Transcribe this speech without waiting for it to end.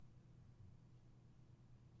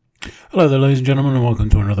Hello there, ladies and gentlemen, and welcome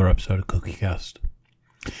to another episode of CookieCast.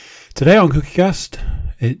 Today on CookieCast,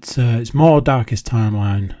 it's more Darkest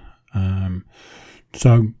Timeline.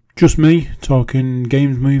 So just me talking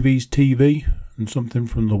games, movies, TV, and something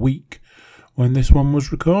from the week when this one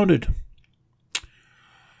was recorded.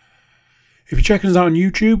 If you're checking us out on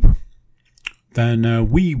YouTube, then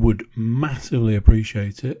we would massively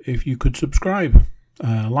appreciate it if you could subscribe,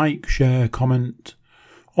 like, share, comment,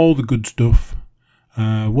 all the good stuff.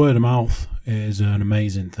 Word of mouth is an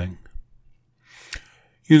amazing thing.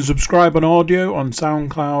 You can subscribe on audio on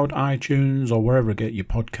SoundCloud, iTunes, or wherever you get your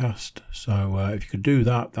podcast. So if you could do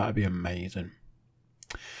that, that'd be amazing.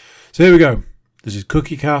 So here we go. This is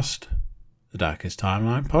CookieCast, the Darkest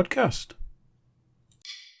Timeline podcast.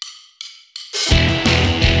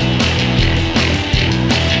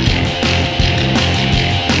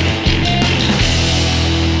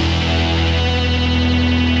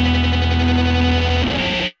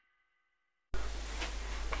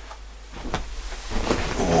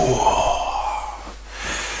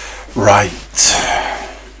 Right,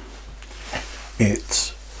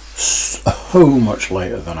 it's so much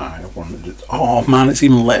later than I wanted it. Oh man, it's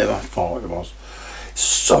even later than I thought it was. It's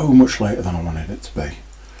so much later than I wanted it to be.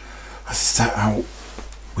 I set out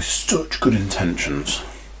with such good intentions,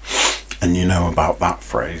 and you know about that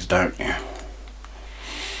phrase, don't you?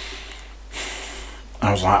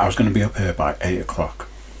 I was going to be up here by 8 o'clock,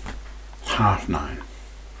 9:30.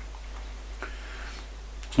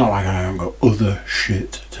 It's not like I haven't got other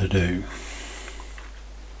shit to do.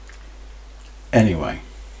 Anyway,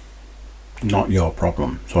 not your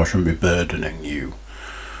problem, so I shouldn't be burdening you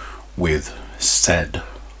with said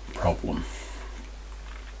problem.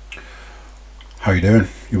 How you doing?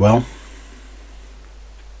 You well?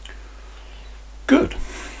 Good.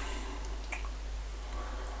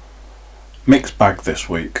 Mixed bag this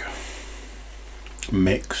week.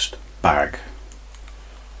 Mixed bag.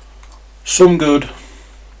 Some good.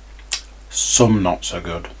 Some not so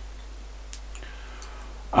good.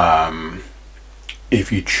 If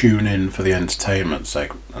you tune in for the entertainment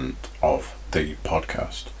segment of the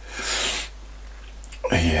podcast,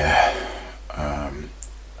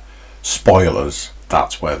 spoilers.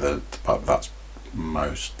 That's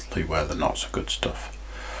mostly where the not so good stuff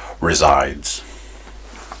resides.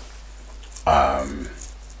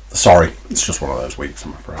 Sorry, it's just one of those weeks,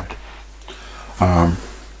 I'm afraid.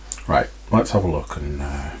 Right, let's have a look and.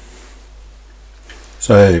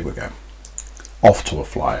 So here we go. Off to a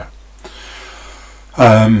flyer.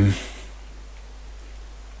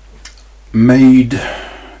 Made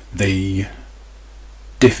the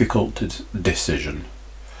difficult decision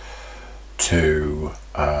to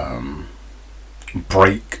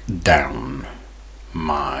break down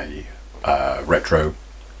my retro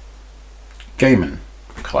gaming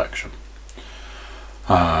collection.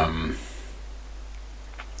 I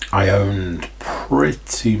owned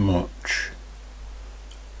pretty much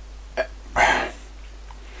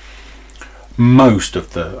most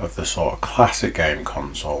of the sort of classic game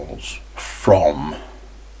consoles from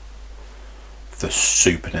the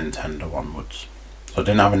Super Nintendo onwards. So I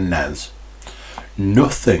didn't have a NES.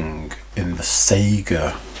 Nothing in the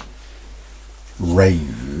Sega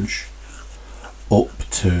range up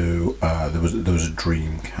to there was a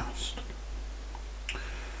Dreamcast.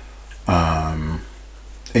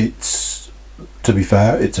 It's, to be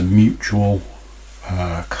fair, it's a mutual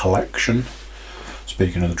collection.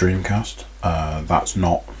 Speaking of the Dreamcast,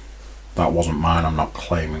 that wasn't mine. I'm not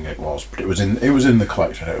claiming it was, but it was in the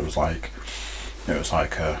collection. It was like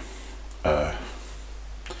a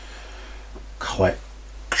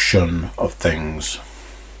collection of things.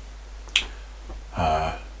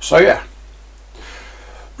 So yeah,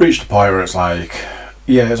 reached a point where it's like,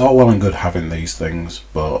 yeah, it's all well and good having these things,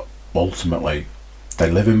 but ultimately they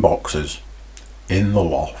live in boxes in the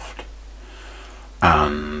loft,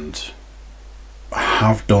 and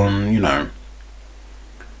have done,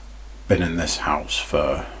 been in this house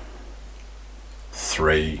for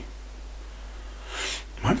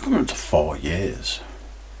might be coming up to 4 years.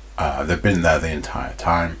 They've been there the entire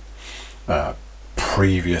time.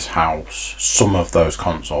 Previous house, some of those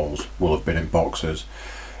consoles will have been in boxes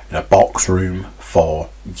in a box room for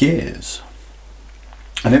years,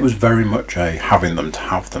 and it was very much a having them to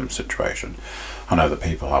have them situation. I know that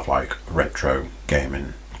people have like retro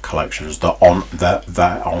gaming collections that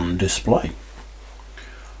they're on display,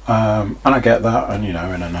 and I get that, and in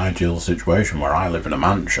an ideal situation where I live in a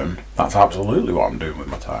mansion, that's absolutely what I'm doing with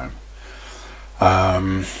my time.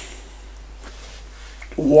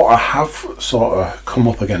 What I have sort of come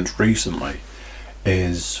up against recently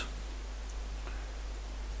is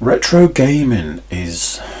retro gaming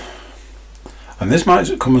is, and this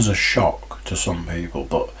might come as a shock to some people,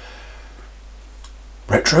 but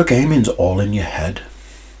retro gaming's all in your head.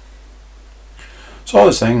 Saw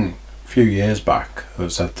this thing a few years back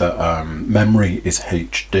that said that memory is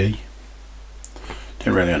HD.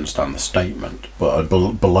 Didn't really understand the statement, but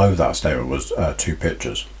below that statement was 2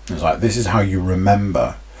 pictures. It's like, this is how you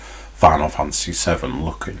remember Final Fantasy VII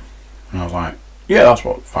looking. And I was like, yeah, that's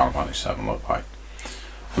what Final Fantasy VII looked like.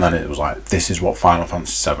 And then it was like, this is what Final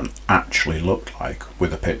Fantasy VII actually looked like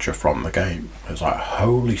with a picture from the game. It was like,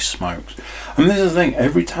 holy smokes. And this is the thing,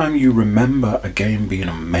 every time you remember a game being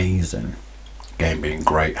amazing, game being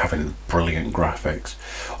great, having brilliant graphics,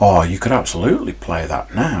 oh, you could absolutely play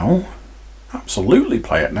that now. Absolutely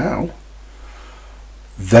play it now.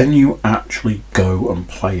 Then you actually go and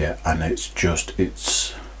play it, and it's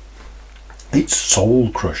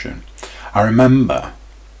soul crushing. I remember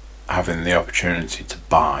having the opportunity to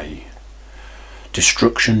buy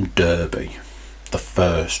Destruction Derby, the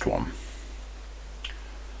first one,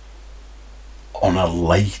 on a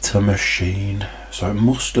later machine. So it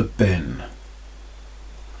must have been,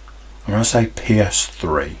 I'm going to say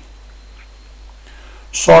PS3.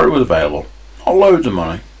 Saw it was available. Not loads of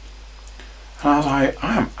money. And I was like,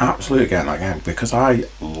 I am absolutely getting that game because I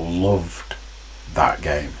loved that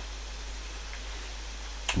game.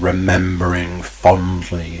 Remembering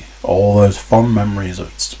fondly all those fond memories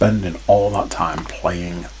of spending all that time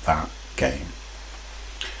playing that game.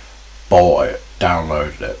 Bought it,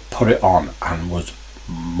 downloaded it, put it on, and was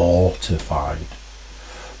mortified.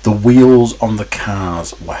 The wheels on the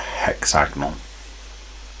cars were hexagonal.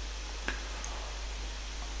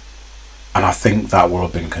 And I think that would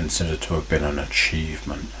have been considered to have been an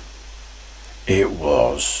achievement. It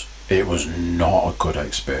was not a good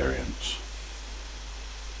experience.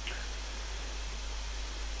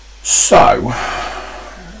 So,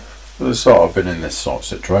 we've sort of been in this sort of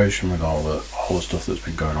situation with all the stuff that's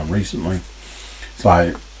been going on recently. It's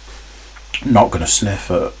like, not going to sniff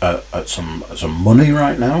at some money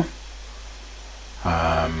right now.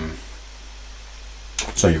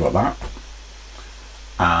 So you've got that.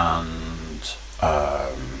 And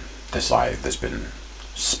there's been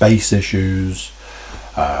space issues,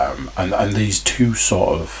 and these two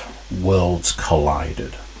sort of worlds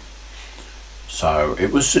collided. So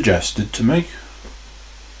it was suggested to me,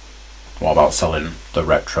 what about selling the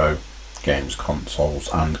retro games consoles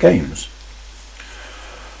and games?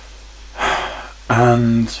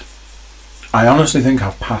 And I honestly think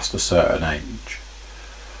I've passed a certain age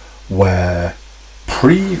where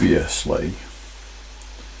previously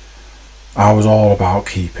I was all about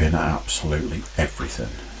keeping absolutely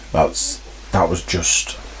everything. That's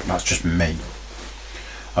just me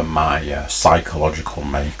and my psychological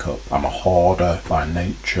makeup. I'm a hoarder by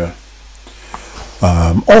nature.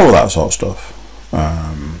 All of that sort of stuff.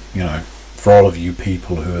 For all of you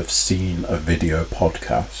people who have seen a video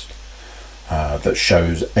podcast that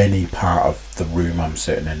shows any part of the room I'm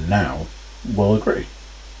sitting in now will agree.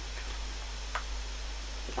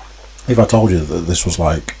 If I told you that this was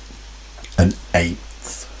like an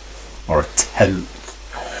 1/8 or a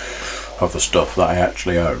 10th of the stuff that I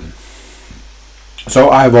actually own.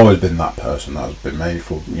 So I've always been that person that has been made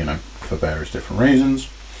for various different reasons.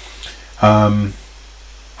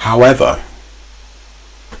 However,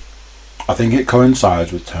 I think it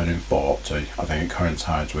coincides with turning 40. I think it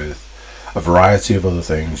coincides with a variety of other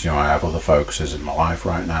things. I have other focuses in my life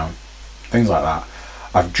right now. Things like that.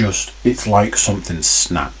 It's like something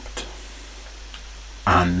snapped.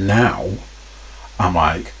 And now, I'm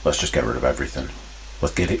like, let's just get rid of everything.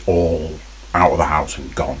 Let's get it all out of the house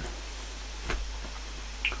and gone.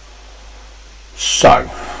 So,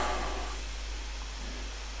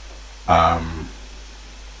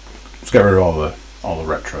 let's get rid of all the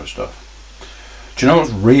retro stuff. Do you know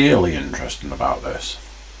what's really interesting about this?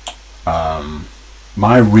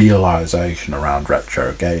 My realisation around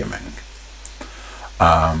retro gaming.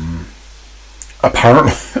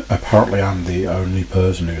 Apparently I'm the only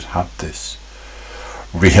person who's had this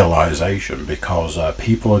realisation, because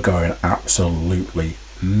people are going absolutely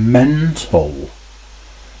mental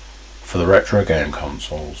for the retro game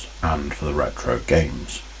consoles and for the retro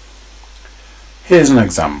games. Here's an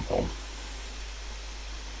example.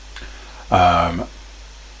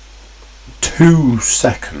 2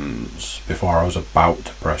 seconds before I was about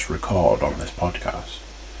to press record on this podcast,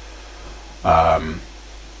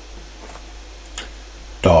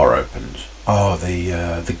 door opens. Oh,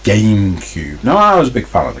 the GameCube. No, I was a big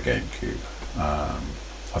fan of the GameCube.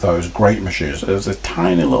 I thought it was a great machine. It was a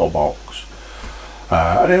tiny little box,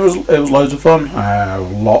 and it was loads of fun. I have a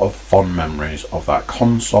lot of fond memories of that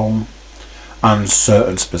console and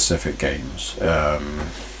certain specific games.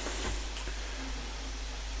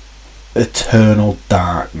 Eternal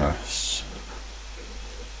Darkness,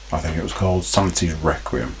 I think it was called. Sanity's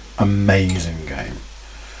Requiem. Amazing game.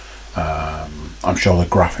 I'm sure the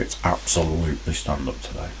graphics absolutely stand up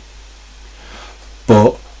today.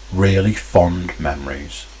 But really fond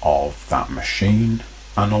memories of that machine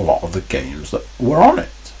and a lot of the games that were on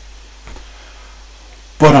it.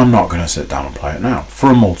 But I'm not going to sit down and play it now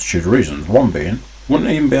for a multitude of reasons. One being,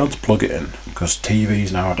 wouldn't even be able to plug it in because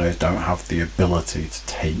TVs nowadays don't have the ability to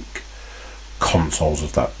take consoles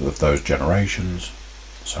of those generations,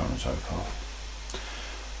 so on and so forth.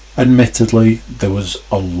 Admittedly, there was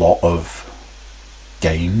a lot of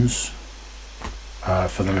games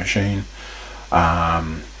for the machine.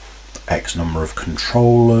 X number of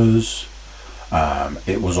controllers.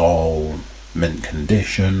 It was all mint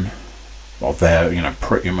condition. Well, they're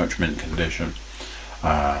pretty much mint condition.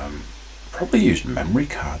 Probably used memory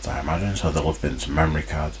cards, I imagine, so there'll have been some memory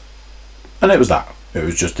cards. And it was that. It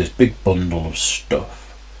was just this big bundle of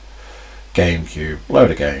stuff. GameCube, load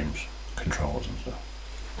of games, controllers and stuff.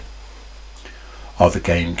 Oh, the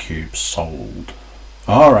GameCube sold.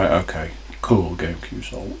 Alright, okay. Cool, GameCube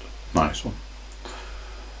sold. Nice one.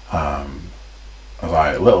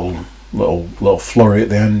 Like little flurry at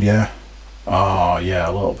the end, yeah. Oh yeah,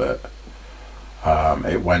 a little bit.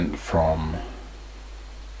 It went from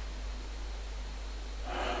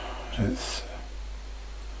I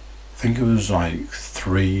think it was like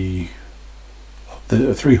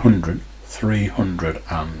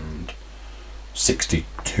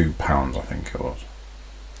 362 pounds, I think it was.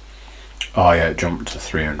 Oh yeah, it jumped to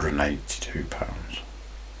 382 pounds.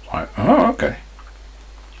 Like, oh okay.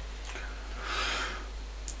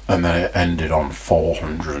 And then it ended on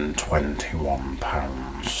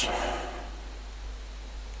 £421.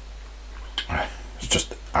 It's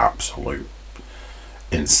just absolute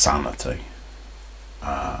insanity.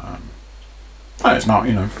 And it's not,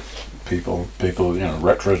 people,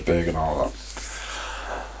 retro's big and all that.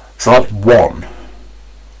 So that's one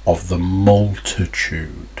of the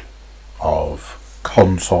multitude of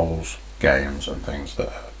consoles, games, and things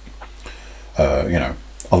that are,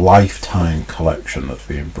 a lifetime collection that's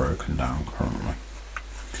being broken down currently.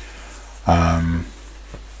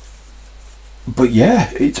 But yeah,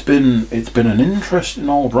 it's been an interesting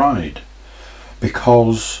old ride,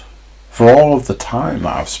 because for all of the time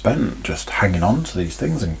that I've spent just hanging on to these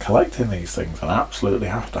things and collecting these things and absolutely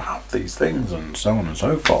have to have these things and so on and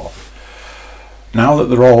so forth, now that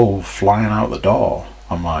they're all flying out the door,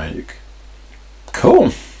 I'm like,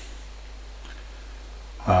 cool.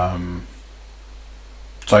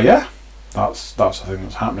 So yeah, that's the thing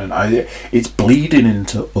that's happening. It's bleeding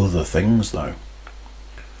into other things though.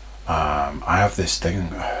 I have this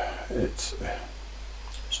thing. It's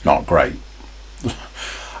not great.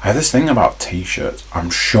 I have this thing about t-shirts. I'm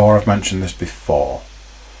sure I've mentioned this before.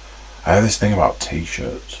 I have this thing about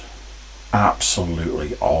t-shirts.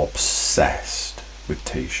 Absolutely obsessed with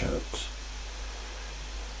t-shirts.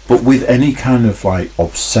 But with any kind of like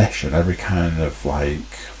obsession, every kind of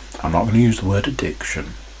like, I'm not going to use the word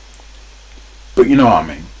addiction, but you know what I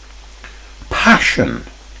mean. Passion.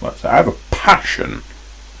 Let's say I have a passion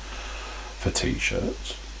for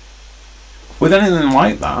t-shirts. With anything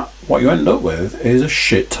like that, what you end up with is a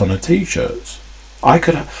shit ton of t-shirts.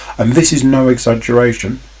 And this is no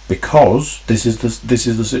exaggeration, because this is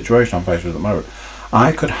the situation I'm faced with at the moment.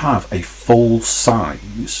 I could have a full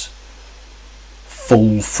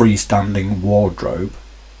freestanding wardrobe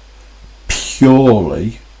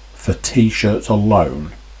purely for t-shirts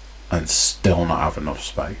alone and still not have enough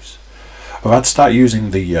space. I've had to start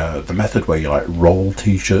using the method where you like roll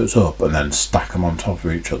t-shirts up and then stack them on top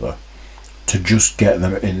of each other to just get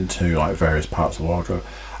them into like various parts of the wardrobe.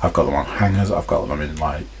 I've got them on hangers, I've got them in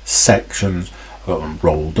like sections, I've got them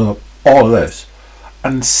rolled up, all of this,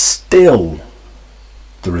 and still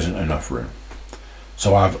there isn't enough room.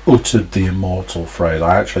 So I've uttered the immortal phrase.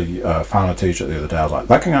 I actually found a t-shirt the other day. I was like,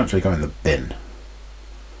 that can actually go in the bin,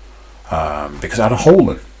 because it had a hole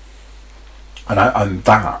in. And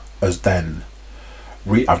that has then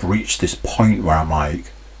I've reached this point where I'm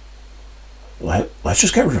like, let's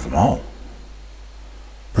just get rid of them all.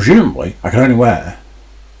 Presumably, I can only wear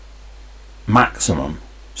maximum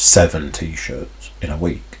 7 t-shirts in a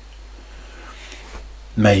week.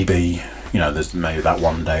 Maybe, there's maybe that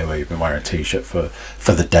one day where you've been wearing a t-shirt for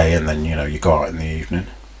the day and then, you go out in the evening.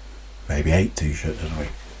 Maybe 8 t-shirts in a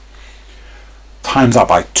week. Times that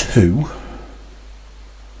by 2.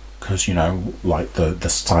 Because, like the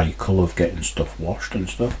cycle of getting stuff washed and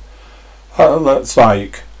stuff. That's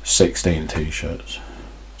like 16 t-shirts.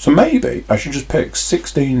 So maybe I should just pick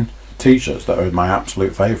 16 t-shirts that are my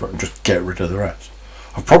absolute favourite and just get rid of the rest.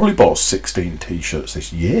 I've probably bought 16 t-shirts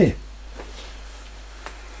this year.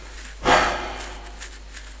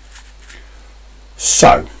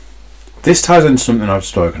 So, this ties into something I've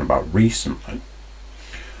spoken about recently.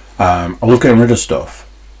 I love getting rid of stuff.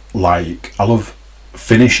 Like, I love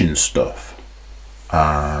finishing stuff.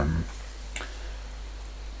 I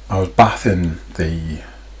was bathing the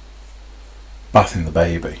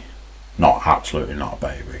baby. Absolutely not a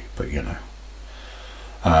baby, but you know.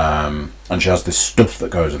 And she has this stuff that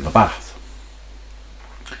goes in the bath.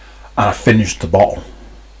 And I finished the bottle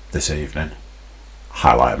this evening.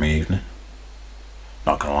 Highlight of my evening.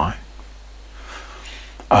 Not gonna lie.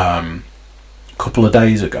 A couple of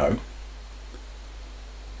days ago,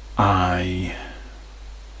 I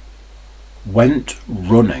went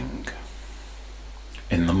running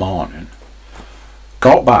in the morning,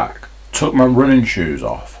 got back, took my running shoes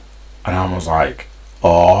off, and I was like,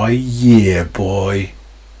 oh yeah, boy.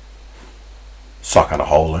 Sock had a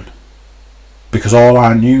hole in. Because all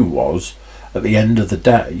I knew was, at the end of the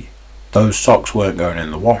day, those socks weren't going in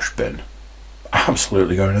the wash bin.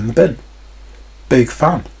 Absolutely going in the bin. Big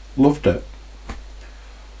fan. Loved it.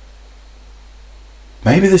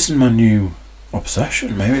 Maybe this is my new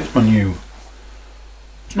obsession. Maybe it's my new...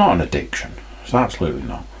 It's not an addiction. It's absolutely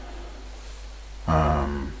not.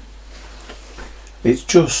 It's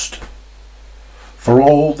just... For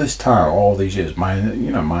all this time, all these years,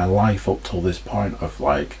 my life up till this point of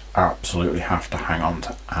like absolutely have to hang on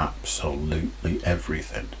to absolutely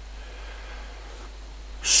everything.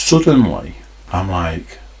 Suddenly, I'm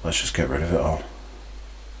like, let's just get rid of it all.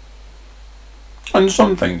 And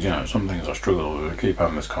some things I struggle with. I keep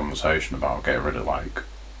having this conversation about getting rid of like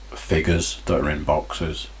figures that are in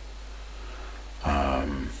boxes.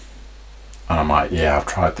 And I'm like, yeah, I've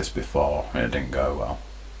tried this before and it didn't go well.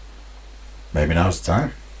 Maybe now's the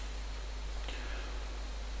time.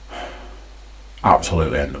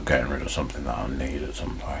 Absolutely end up getting rid of something that I need at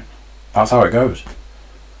some point. That's how it goes.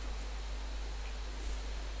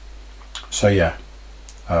 So yeah,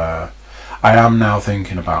 I am now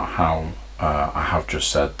thinking about how I have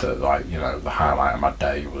just said that, like, you know, the highlight of my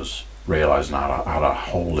day was realising I had a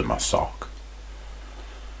hole in my sock.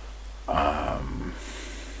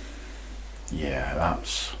 Yeah,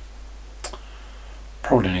 that's...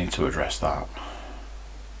 Probably need to address that.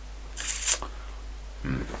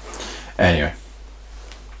 Anyway,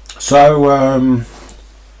 so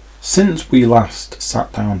since we last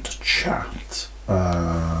sat down to chat,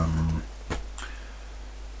 I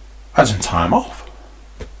had some time off.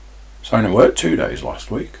 So I only worked 2 days last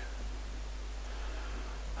week.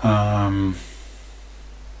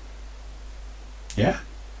 Yeah,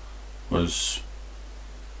 was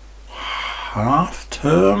half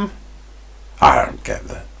term. I don't get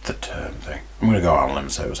the term thing. I'm going to go out on a limb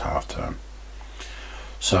and say it was half term.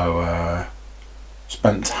 So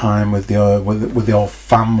spent time with the old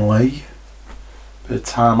family. Bit of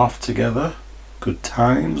time off together. Good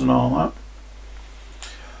times and all that.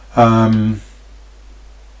 I'm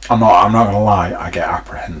not going to lie. I get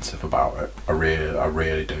apprehensive about it. I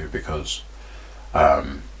really do, because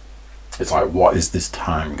it's like, what is this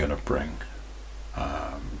time going to bring?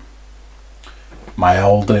 My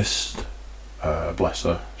eldest. Bless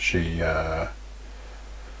her. She,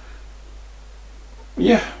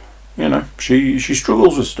 she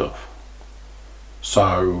struggles with stuff.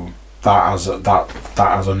 So that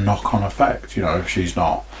has a knock-on effect. You know, if she's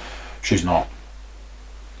not,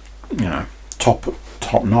 you know, top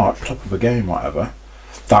notch, top of the game, whatever.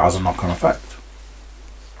 That has a knock-on effect.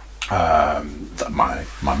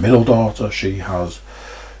 My middle daughter, she has,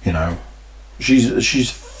 you know,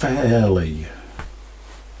 she's fairly.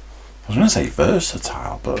 I was going to say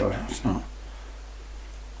versatile, but it's not.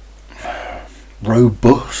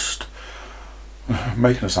 Robust.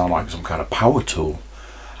 Making her sound like some kind of power tool.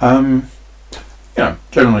 You know,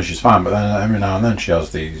 generally she's fine, but then every now and then she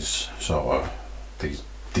has these sort of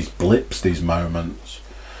these blips, these moments,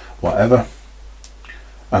 whatever.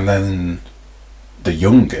 And then the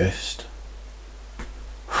youngest,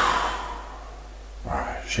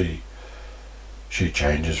 right, she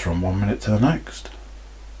changes from 1 minute to the next.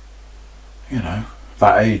 You know,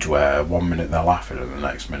 that age where 1 minute they're laughing and the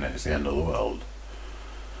next minute it's the end of the world.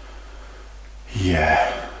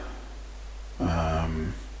 Yeah.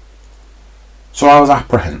 So I was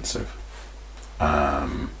apprehensive,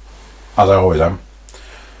 as I always am.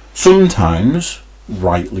 Sometimes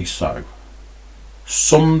rightly so.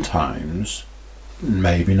 Sometimes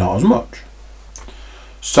maybe not as much.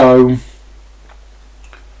 So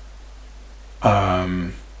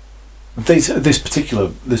this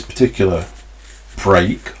particular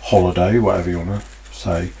break, holiday, whatever you want to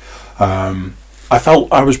say, I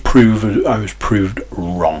felt I was proved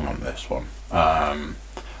wrong on this one.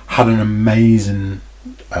 Had an amazing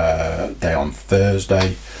day on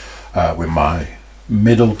Thursday with my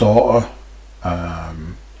middle daughter, I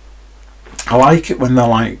like it when they're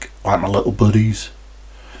like my little buddies.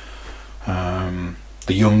 The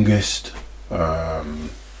youngest,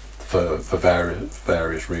 for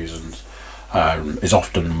various reasons, is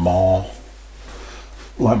often more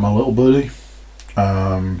like my little buddy.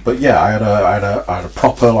 But yeah, I had a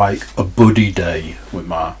proper like a buddy day with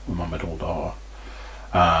my middle daughter.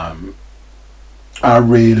 I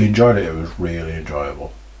really enjoyed it. It was really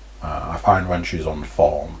enjoyable. I find when she's on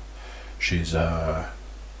form, she's as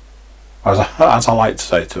I like to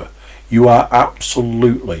say to her, you are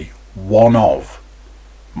absolutely one of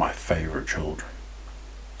my favourite children.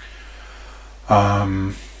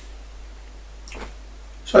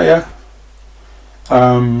 So yeah,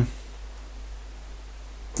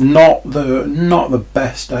 not the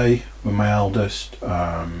best day with my eldest,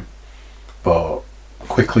 but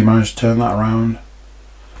quickly managed to turn that around.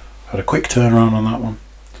 Had a quick turnaround on that one,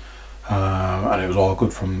 and it was all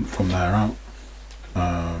good from there out.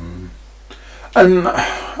 And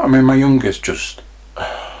I mean, my youngest just,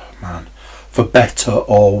 man, for better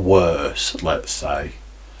or worse, let's say,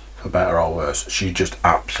 for better or worse, she just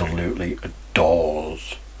absolutely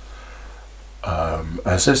adores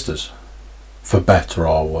her sisters, for better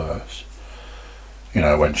or worse. You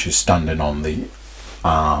know, when she's standing on the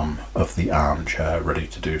arm of the armchair ready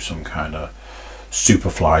to do some kind of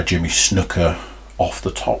Superfly Jimmy Snooker off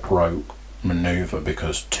the top rope manoeuvre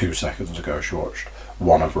because 2 seconds ago she watched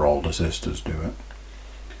one of her older sisters do it,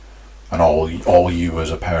 and all you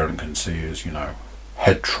as a parent can see is, you know,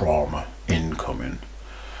 head trauma incoming.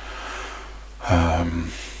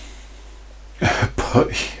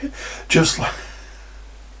 But just like,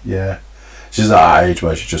 yeah, she's at that age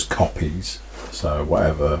where she just copies. So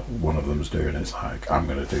whatever one of them's doing, it's like, I'm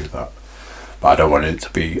going to do that. But I don't want it to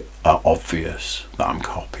be obvious that I'm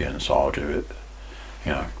copying, so I'll do it.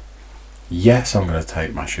 You know, yes, I'm going to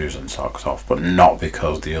take my shoes and socks off, but not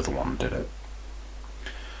because the other one did it.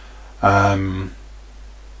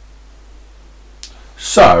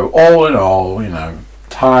 So all in all, you know,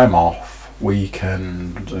 time off,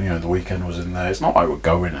 weekend, you know, the weekend was in there. It's not like we're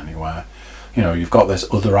going anywhere. You know, you've got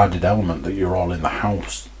this other added element that you're all in the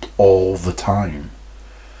house all the time.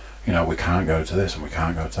 You know, we can't go to this and we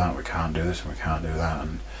can't go to that, we can't do this and we can't do that.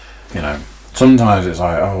 And, you know, sometimes it's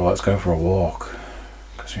like, oh, let's go for a walk.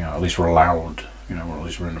 Because, you know, at least we're allowed, you know, or at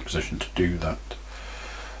least we're in a position to do that.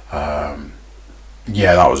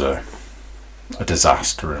 Yeah, that was a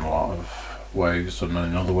disaster in a lot of ways, and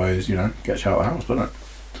in other ways, you know, gets you out of the house, doesn't it?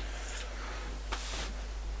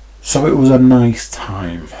 So it was a nice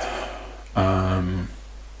time.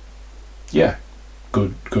 Yeah,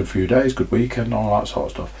 good few days, good weekend, all that sort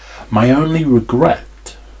of stuff. My only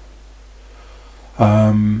regret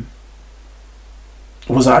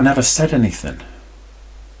was that I never said anything.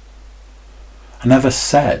 I never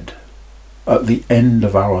said at the end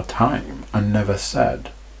of our time, I never said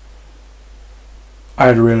I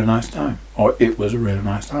had a really nice time, or it was a really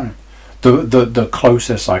nice time. The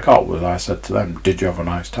closest I got was I said to them, did you have a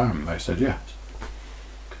nice time? And they said yes.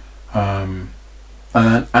 And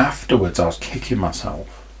then afterwards I was kicking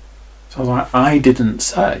myself. So I was like, I didn't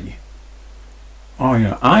say, oh, you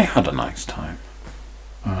know, I had a nice time.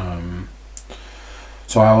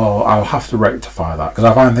 So I'll have to rectify that, because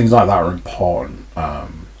I find things like that are important.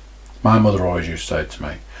 My mother always used to say to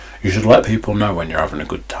me, you should let people know when you're having a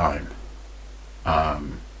good time.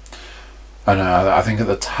 And I think at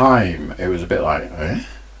the time it was a bit like,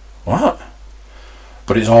 what?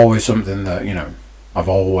 But it's always something that, you know, I've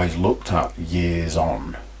always looked at years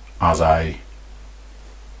on as a,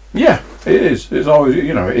 yeah, it is. It's always,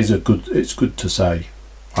 you know, it's good to say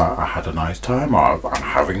I had a nice time, or I'm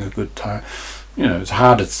having a good time. You know, it's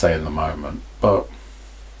harder to say in the moment, but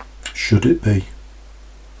should it be?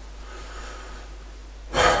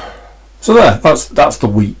 So that's the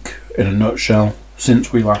week in a nutshell.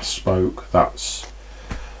 Since we last spoke, that's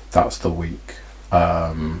the week.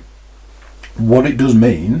 What it does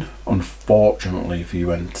mean, unfortunately for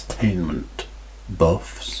you entertainment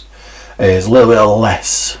buffs, is a little bit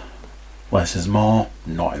less. Less is more.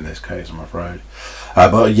 Not in this case, I'm afraid.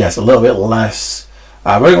 But yes, a little bit less.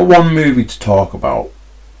 We've only got one movie to talk about,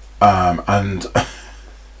 and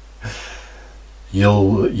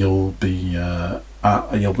you'll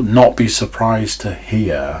not be surprised to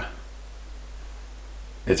hear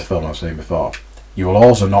it's a film I've seen before. You will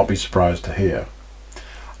also not be surprised to hear,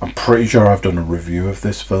 I'm pretty sure I've done a review of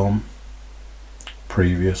this film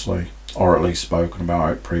previously, or at least spoken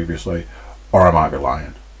about it previously, or I might be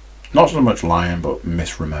lying. Not so much lying, but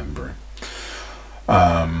misremembering.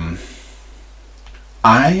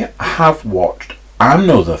 I have watched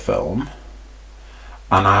another film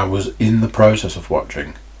and I was in the process of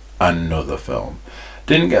watching another film.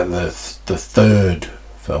 Didn't get the third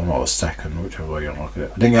film, or the second, whichever way you look at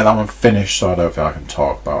it. I didn't get that one finished, so I don't feel I can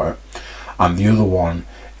talk about it. And the other one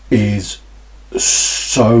is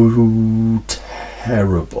so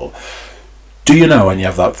terrible. Do you know when you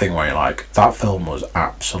have that thing where you're like, that film was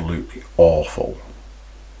absolutely awful,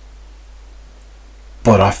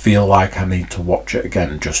 but I feel like I need to watch it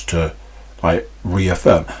again just to like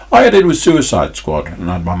reaffirm. Like I did with Suicide Squad, and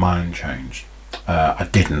I had my mind changed. I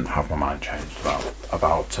didn't have my mind changed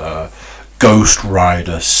about Ghost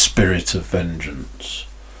Rider: Spirit of Vengeance.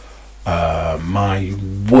 My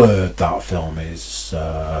word, that film is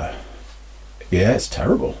it's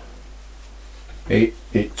terrible.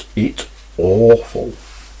 It's awful.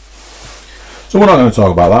 So we're not going to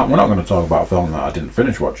talk about that. We're not going to talk about a film that I didn't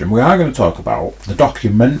finish watching. We are going to talk about the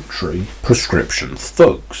documentary Prescription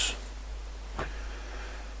Thugs.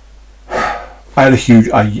 I had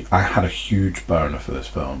a huge boner for this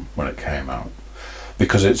film when it came out,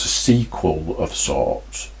 because it's a sequel of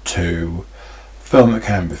sorts to a film that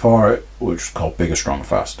came before it, which was called Bigger, Stronger,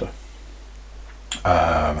 Faster.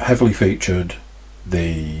 Heavily featured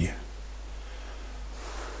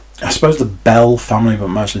I suppose the Bell family, but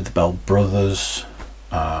mostly the Bell brothers.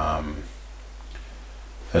 There's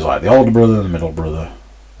like the older brother, the middle brother,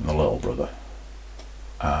 and the little brother.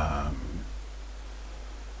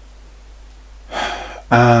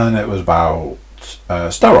 And it was about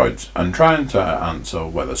steroids and trying to answer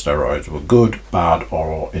whether steroids were good, bad,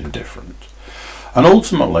 or indifferent. And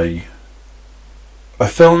ultimately, a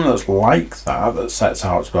film that's like that sets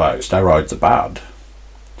out to be like steroids are bad,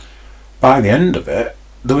 by the end of it,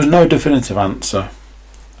 there was no definitive answer,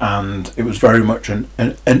 and it was very much an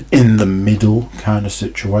in the middle kind of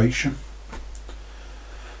situation.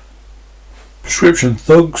 Prescription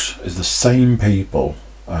Thugs is the same people,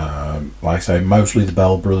 like I say, mostly the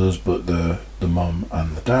Bell brothers, but the mum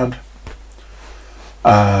and the dad.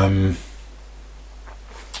 And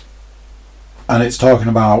it's talking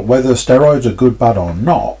about whether steroids are good, bad, or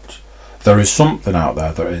not. There is something out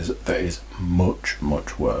there that is much,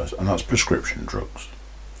 much worse, and that's prescription drugs.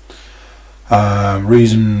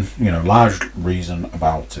 Large reason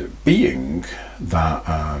about it being that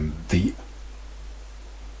the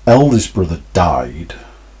eldest brother died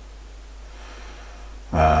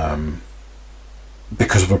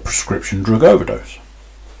because of a prescription drug overdose.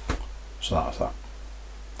 So that's that.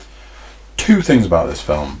 Two things about this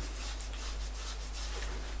film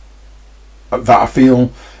that I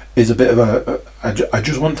feel is a bit of I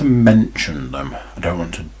just want to mention them. I don't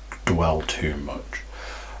want to dwell too much.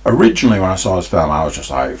 Originally, when I saw this film, I was just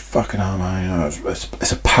like, fucking hell, man,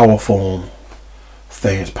 it's a powerful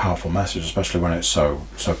thing, it's a powerful message, especially when it's so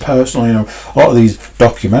personal. A lot of these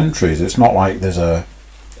documentaries, it's not like there's a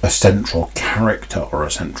central character or a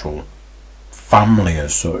central family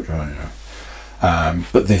as such,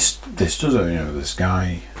 but this does it. This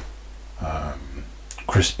guy,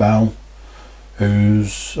 Chris Bell,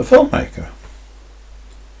 who's a filmmaker,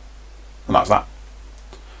 and that's that.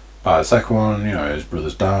 The second one, his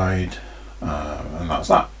brother's died, and that's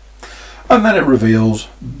that. And then it reveals,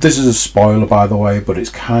 this is a spoiler by the way, but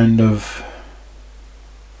it's kind of,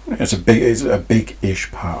 it's a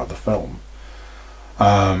big-ish part of the film.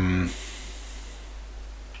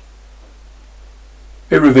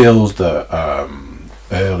 It reveals that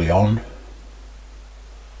early on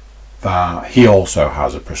that he also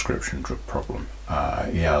has a prescription drug problem.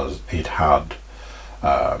 He'd had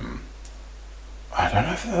I don't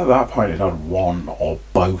know if at that point he'd had one or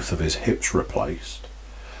both of his hips replaced.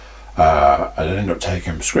 And ended up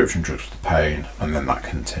taking prescription drugs for the pain, and then that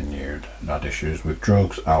continued. And had issues with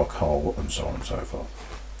drugs, alcohol, and so on and so forth.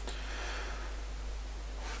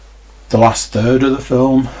 The last third of the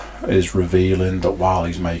film is revealing that while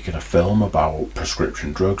he's making a film about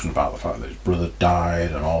prescription drugs and about the fact that his brother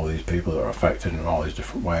died and all these people that are affected in all these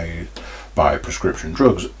different ways by prescription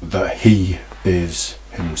drugs, that he is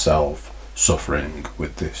himself suffering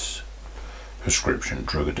with this prescription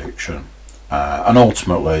drug addiction, and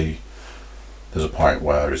ultimately there's a point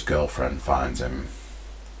where his girlfriend finds him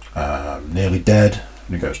nearly dead,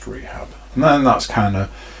 and he goes to rehab, and then that's kind of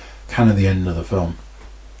the end of the film.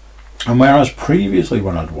 And whereas previously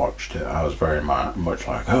when I'd watched it, I was very much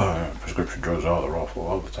like, oh, prescription drugs, oh, they're awful,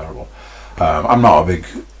 oh, they're terrible. I'm not a big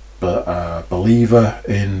believer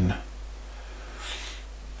in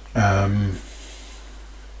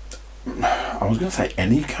I was going to say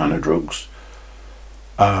any kind of drugs.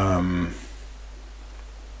 I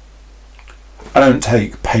don't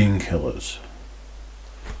take painkillers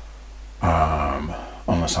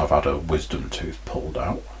unless I've had a wisdom tooth pulled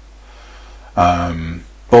out.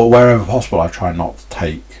 But wherever possible, I try not to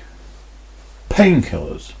take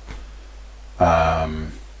painkillers.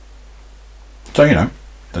 So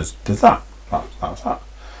there's that. That's that.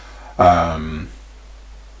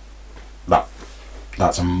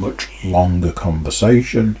 That's a much longer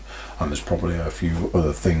conversation, and there's probably a few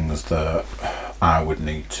other things that I would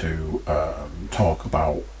need to talk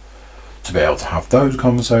about to be able to have those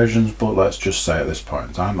conversations. But let's just say at this point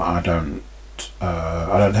in time that I don't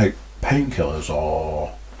take painkillers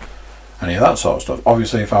or any of that sort of stuff.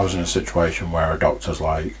 Obviously, if I was in a situation where a doctor's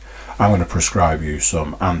like, I'm going to prescribe you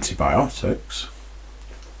some antibiotics,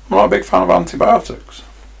 I'm not a big fan of antibiotics.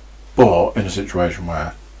 But in a situation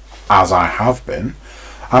where, as I have been,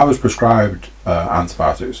 I was prescribed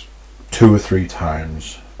antibiotics 2 or 3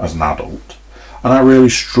 times as an adult, and I really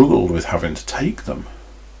struggled with having to take them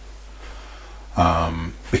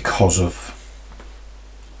because of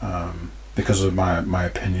my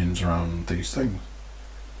opinions around these things.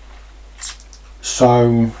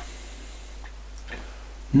 So,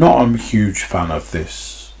 not a huge fan of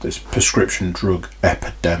this prescription drug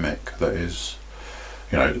epidemic that is,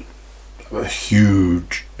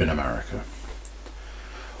 huge in America.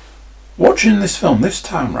 Watching this film this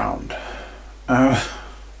time round, I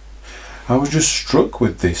was just struck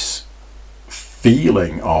with this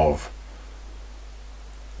feeling of,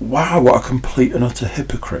 wow, what a complete and utter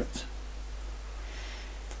hypocrite.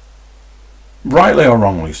 Rightly or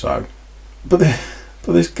wrongly so. But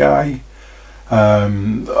this guy,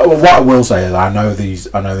 what I will say is I know these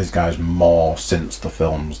guys more since the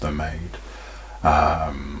films they're made.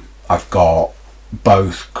 I've got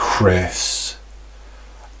both Chris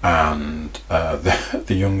and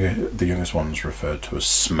the youngest one's referred to as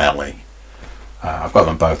Smelly. I've got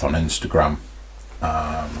them both on Instagram,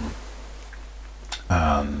 and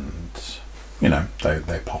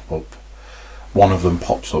they pop up. One of them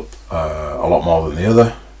pops up a lot more than the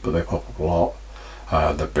other, but they pop up a lot.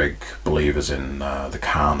 They're big believers in the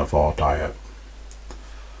carnivore diet.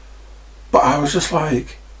 But I was just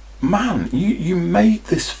like, man, you made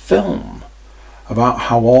this film about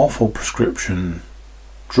how awful prescription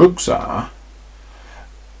drugs are,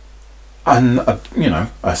 and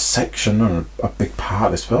a section and a big part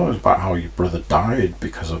of this film is about how your brother died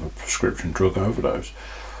because of a prescription drug overdose,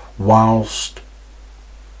 whilst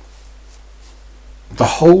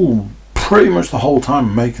pretty much the whole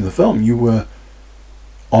time making the film you were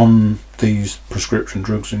on these prescription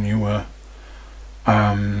drugs and you were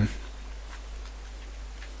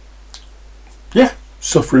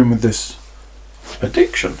suffering with this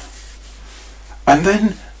addiction. And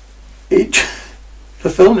then the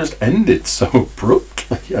film just ended so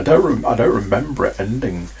abruptly. I don't remember it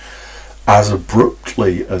ending as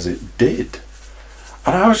abruptly as it did,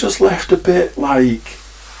 and I was just left a bit like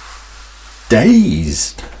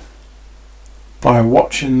dazed by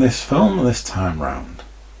watching this film this time round,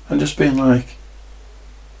 and just being like,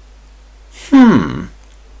 I'm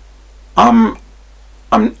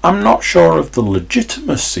not sure of the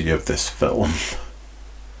legitimacy of this film.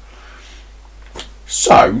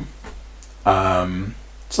 So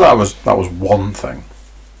that was one thing.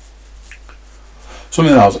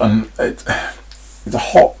 Something else, and it's a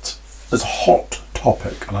hot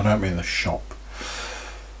topic, and I don't mean the shop.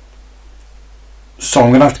 So I'm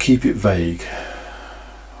going to have to keep it vague.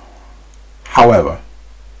 However,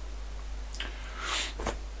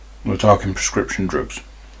 we're talking prescription drugs.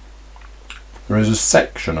 There is a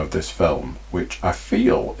section of this film which I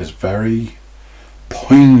feel is very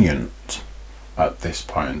poignant at this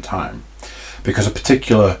point in time, because a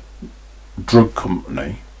particular drug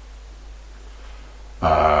company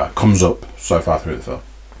comes up so far through the film,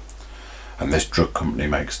 and this drug company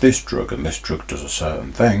makes this drug, and this drug does a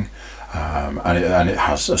certain thing, and it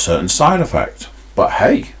has a certain side effect. But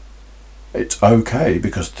hey, it's okay,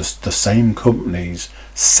 because the same company's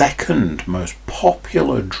second most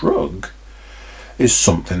popular drug is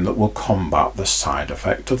something that will combat the side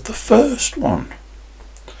effect of the first one.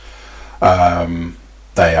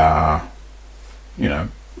 They are,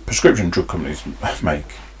 prescription drug companies make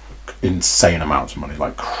insane amounts of money,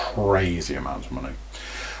 like crazy amounts of money.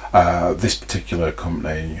 This particular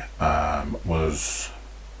company was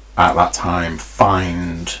at that time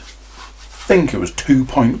fined, I think it was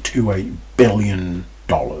 $2.28 billion,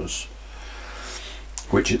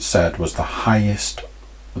 which it said was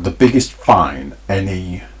the biggest fine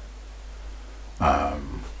any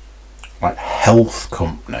health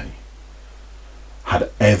company had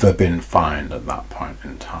ever been fined at that point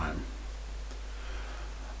in time.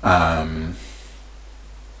 And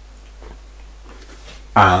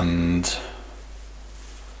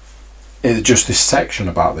it's just this section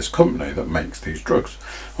about this company that makes these drugs.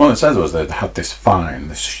 What it said was they'd had this fine,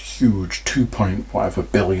 this huge 2 billion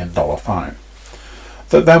fine,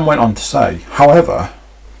 that then went on to say, however,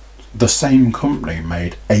 the same company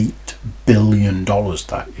made $8 billion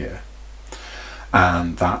that year.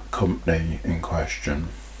 And that company in question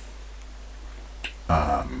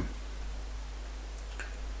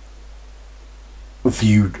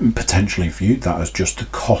potentially viewed that as just the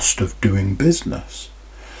cost of doing business.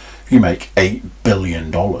 If you make $8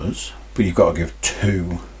 billion, but you've got to give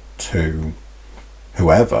 2 to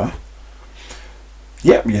whoever,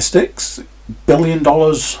 yep, your sticks $1 billion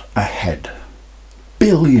a head. $1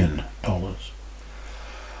 billion.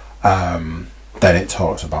 Then it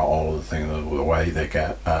talks about all of the things, the way they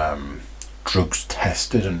get drugs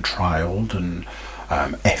tested and trialled and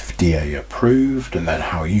FDA approved, and then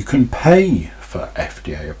how you can pay for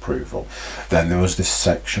FDA approval. Then there was this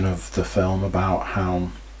section of the film about how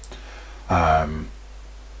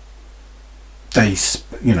this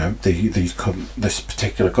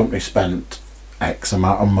particular company spent X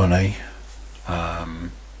amount of money.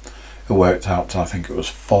 It worked out to, I think it was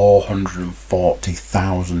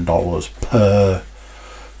 $440,000 per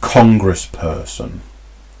congressperson,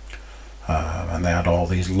 and they had all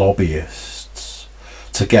these lobbyists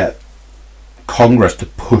to get Congress to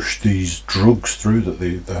push these drugs through that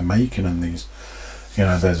they're making, and these,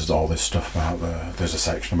 there's all this stuff about there's a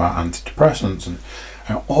section about antidepressants and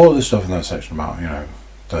all of this stuff in that section about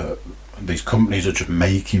these companies are just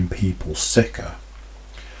making people sicker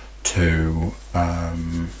to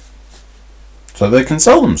so they can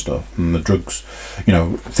sell them stuff. And the drugs,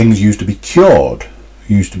 things used to be cured,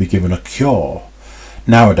 used to be given a cure.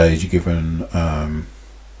 Nowadays you're given a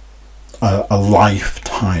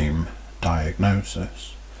lifetime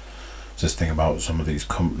diagnosis. It's this thing about some of these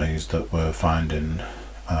companies that were finding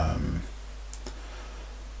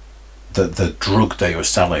that the drug they were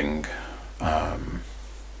selling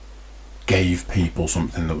gave people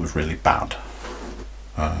something that was really bad.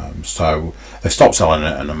 So they stopped selling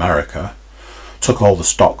it in America, took all the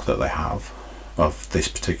stock that they have of this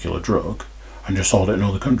particular drug and just sold it in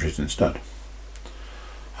other countries instead.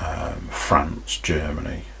 France,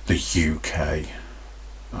 Germany, the UK.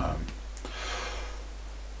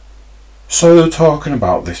 So they're talking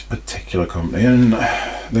about this particular company, and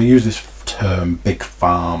they use this term big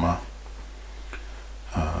pharma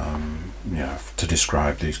to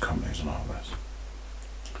describe these companies and all this.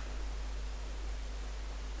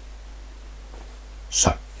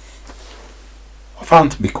 So I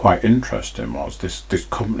found to be quite interesting was this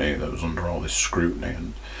company that was under all this scrutiny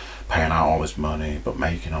and paying out all this money but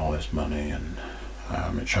making all this money, and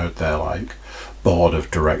it showed their board of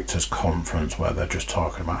directors conference where they're just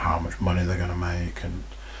talking about how much money they're going to make and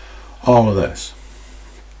all of this.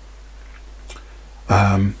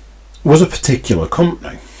 Was a particular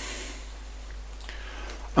company,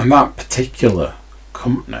 and that particular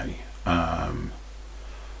company I've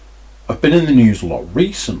been in the news a lot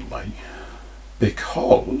recently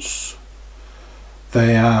because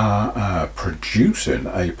they are producing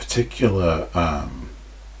a particular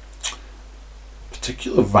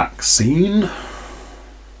vaccine,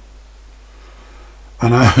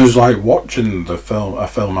 and I was watching a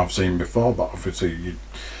film I've seen before, but obviously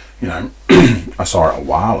I saw it a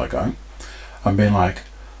while ago, and being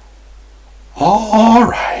all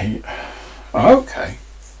right, okay,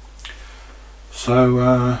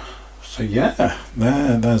 so yeah,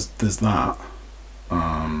 there's that.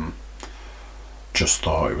 Just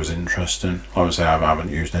thought it was interesting. Obviously I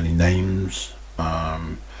haven't used any names,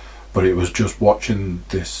 but it was just watching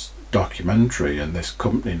this documentary and this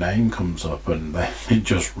company name comes up, and then it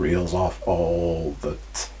just reels off all the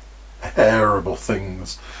terrible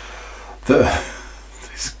things that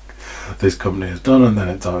this company has done, and then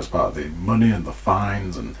it talks about the money and the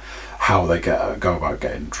fines and how they go about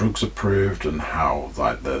getting drugs approved, and how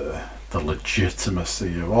the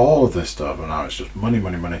legitimacy of all of this stuff, and how it's just money,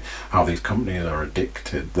 how these companies are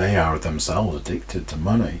addicted, they are themselves addicted to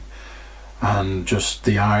money, and just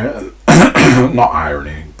the not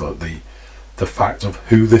irony, but the fact of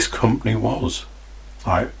who this company was.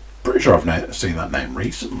 I'm pretty sure I've seen that name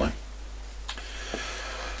recently.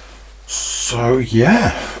 So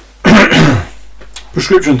yeah,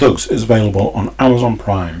 Prescription Thugs is available on Amazon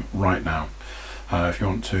Prime right now. If you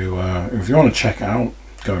want to check it out,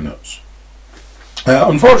 go nuts.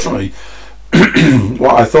 Unfortunately,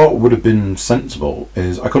 what I thought would have been sensible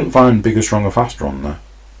is I couldn't find Bigger, Stronger, Faster on there,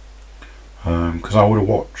 because I would have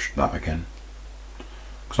watched that again,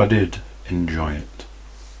 because I did enjoy it.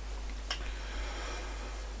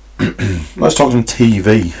 Let's talk some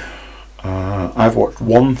TV. I've watched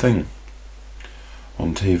one thing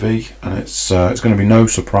on TV, and it's going to be no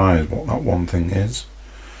surprise what that one thing is.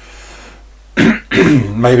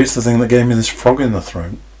 Maybe it's the thing that gave me this frog in the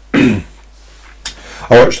throat. I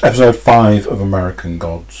watched episode 5 of American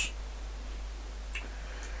Gods.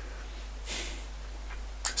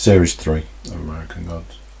 Series 3 of American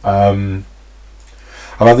Gods. I've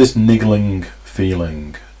had this niggling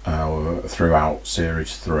feeling throughout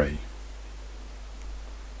Series 3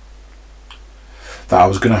 that I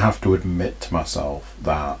was going to have to admit to myself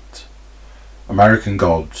that American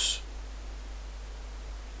Gods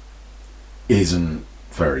isn't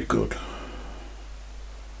very good.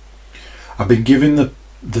 I've been giving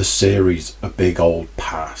the series a big old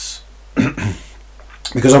pass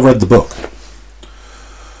because I've read the book.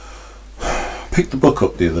 Picked the book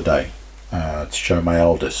up the other day to show my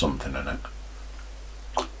eldest something in it.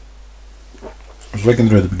 I was looking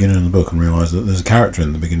through the beginning of the book and realised that there's a character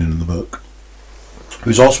in the beginning of the book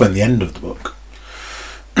who's also in the end of the book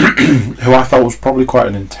who I felt was probably quite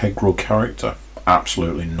an integral character.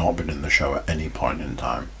 Absolutely not been in the show at any point in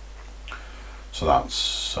time. So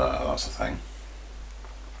that's the thing.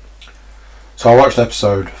 So I watched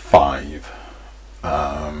episode 5.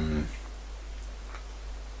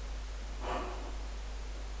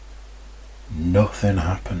 Nothing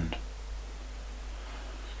happened.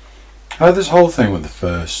 I had this whole thing with the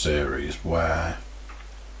first series where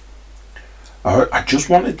I just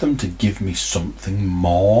wanted them to give me something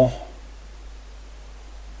more.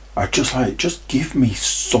 Just give me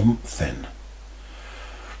something.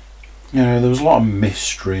 You know, there was a lot of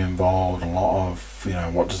mystery involved, a lot of, you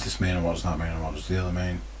know, what does this mean and what does that mean and what does the other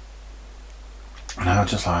mean? And I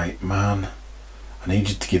was just like, man, I need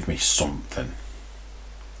you to give me something.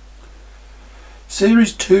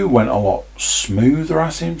 Series 2 went a lot smoother, I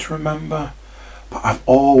seem to remember, but I've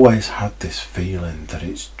always had this feeling that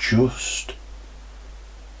it's just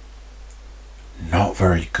not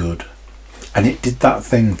very good. And it did that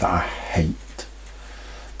thing that I hate,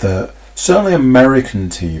 that certainly American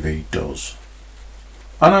TV does,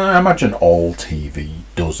 and I imagine all TV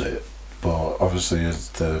does it, but obviously as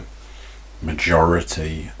the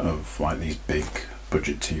majority of like these big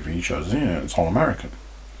budget TV shows, you know, it's all American.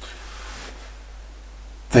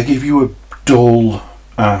 They give you a dull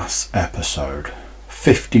ass episode,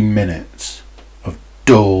 50 minutes of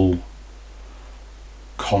dull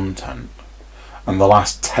content, and the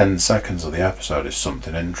last 10 seconds of the episode is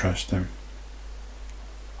something interesting.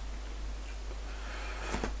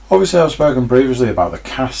 Obviously I've spoken previously about the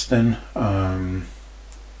casting.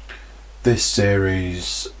 This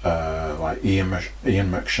series, like Ian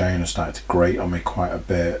McShane has started to grate on me quite a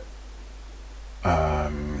bit.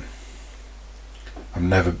 I've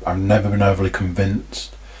never been overly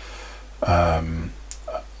convinced of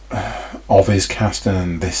his casting,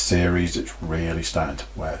 and this series it's really starting to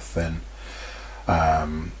wear thin.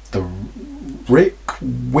 The Rick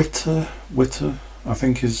Witter, I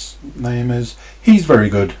think his name is. He's very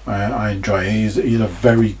good. I enjoy it. He's a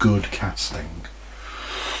very good casting.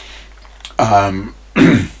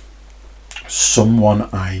 Someone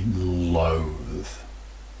I loathe.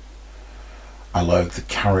 I loathe the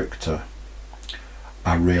character.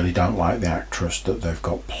 I really don't like the actress that they've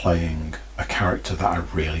got playing a character that I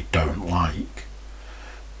really don't like.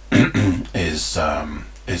 is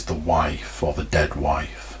the wife, or the dead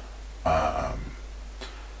wife.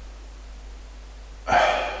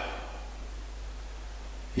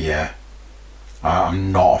 Yeah,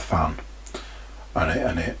 I'm not a fan,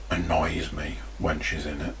 and it annoys me when she's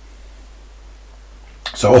in it.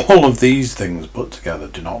 So all of these things put together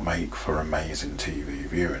do not make for amazing TV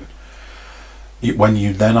viewing. When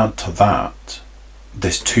you then add to that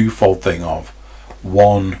this twofold thing of,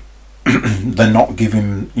 one, they're not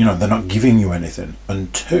giving you anything,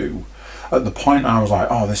 and two, at the point I was like,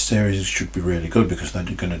 oh, this series should be really good because they're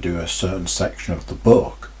going to do a certain section of the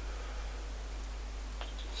book.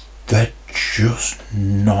 They're just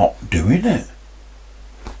not doing it.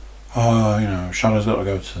 Oh, you know, Shadow's got to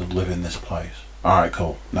go to live in this place. Alright,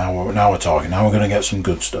 cool. Now we're talking. Now we're going to get some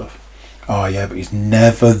good stuff. Oh yeah, but he's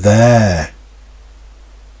never there.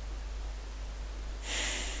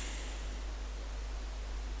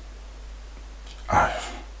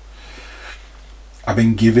 I've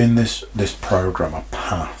been giving this program a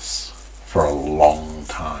pass for a long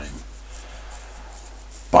time,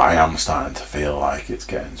 but I am starting to feel like it's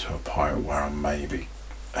getting to a point where I'm maybe,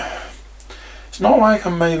 it's not like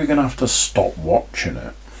I'm maybe going to have to stop watching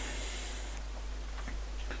it,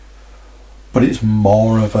 but it's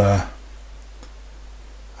more of a,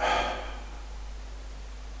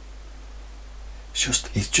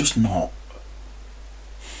 it's just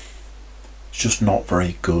not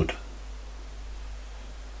very good.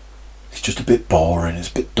 It's just a bit boring, it's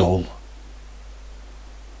a bit dull.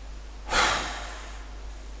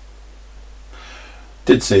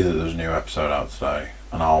 Did see that there's a new episode out today,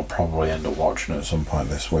 and I'll probably end up watching it at some point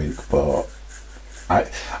this week, but I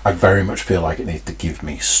very much feel like it needs to give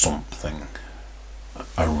me something.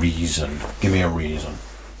 A reason. Give me a reason.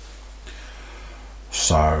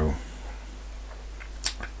 So,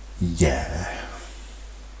 yeah.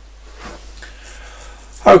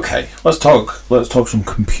 Okay, let's talk some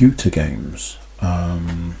computer games.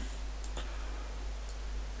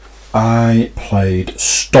 I played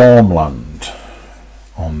Stormland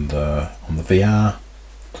on the VR.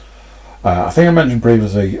 I think I mentioned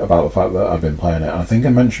previously about the fact that I've been playing it. I think I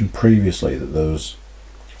mentioned previously that there was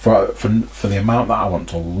for the amount that I want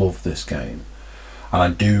to love this game, and I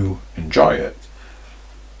do enjoy it.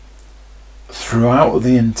 Throughout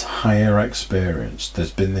the entire experience,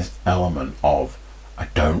 there's been this element of I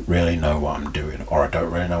don't really know what I'm doing, or I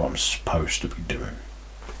don't really know what I'm supposed to be doing.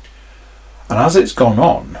 And as it's gone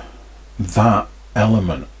on, that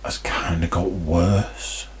element has kind of got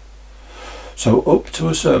worse. So up to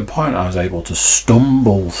a certain point I was able to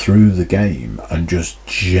stumble through the game and just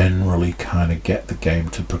generally kind of get the game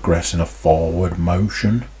to progress in a forward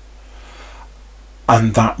motion.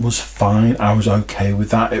 And that was fine. I was okay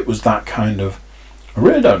with that. It was that kind of, I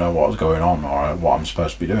really don't know what was going on or what I'm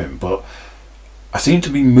supposed to be doing, but I seem to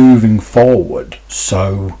be moving forward,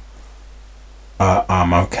 so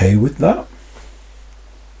I'm okay with that.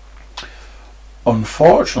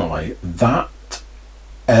 Unfortunately, that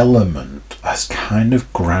element has kind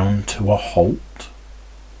of ground to a halt.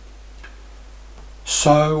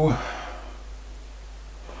 So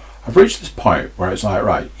I've reached this point where it's like,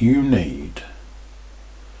 right, you need.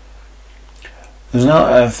 There's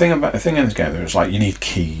a thing in this game. There's like you need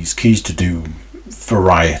keys to do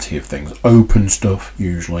variety of things. Open stuff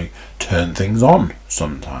usually, turn things on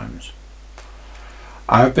sometimes.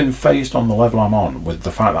 I've been faced on the level I'm on with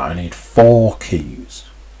the fact that I need 4 keys.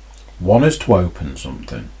 One is to open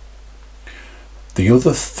something. The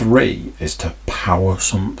other 3 is to power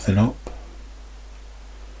something up.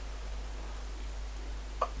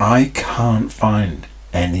 I can't find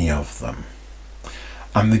any of them.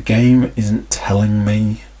 And the game isn't telling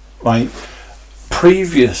me. Like,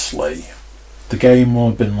 previously, the game would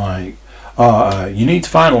have been like, you need to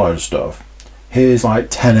find a load of stuff. Here's like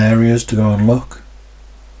 10 areas to go and look.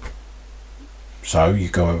 So you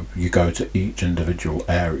go to each individual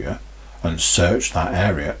area and search that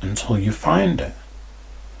area until you find it.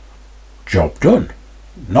 Job done.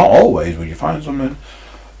 Not always would you find something.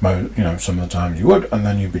 Some of the times you would, and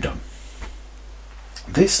then you'd be done.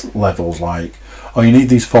 This level's like, you need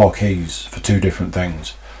these 4 keys for 2 different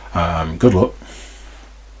things. Good luck.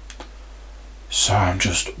 So I'm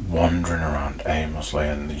just wandering around aimlessly,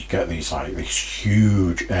 and you get these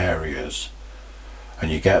huge areas, and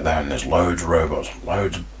you get there and there's loads of robots,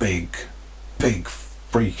 loads of big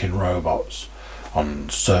freaking robots on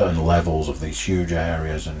certain levels of these huge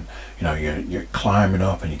areas, and you're climbing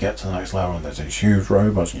up and you get to the next level and there's these huge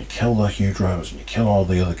robots, and you kill the huge robots and you kill all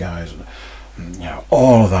the other guys, and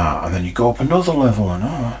all of that, and then you go up another level,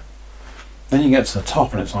 and then you get to the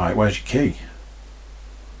top and it's like, where's your key?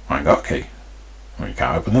 I ain't got a key. Well, you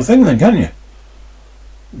can't open the thing then, can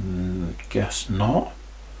you? Guess not.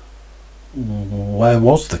 Where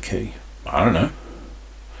was the key? I don't know.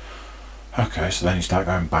 Okay, so then you start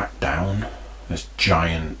going back down this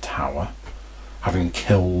giant tower, having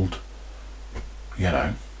killed,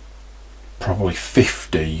 probably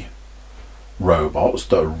 50 robots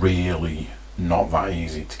that are really not that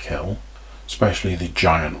easy to kill, especially the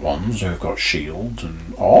giant ones who've got shields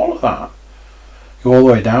and all of that. Go all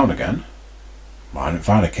the way down again. I didn't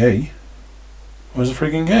find a key. Where's the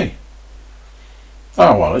freaking key?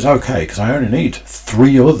 Oh well, it's okay because I only need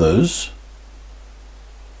 3 others.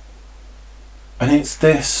 And it's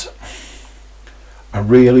this. I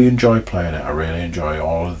really enjoy playing it. I really enjoy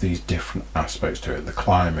all of these different aspects to it. The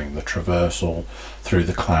climbing, the traversal through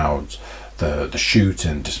the clouds, the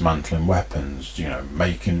shooting, dismantling weapons,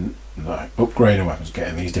 making, upgrading weapons,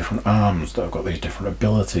 getting these different arms that have got these different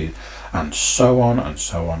abilities, and so on and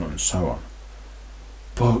so on and so on.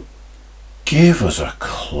 But give us a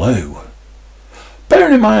clue.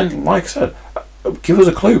 Bearing in mind, like I said, give us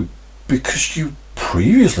a clue because you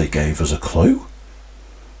previously gave us a clue.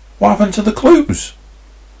 What happened to the clues?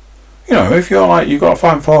 If you're like, you've got to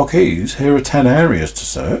find 4 keys, here are 10 areas to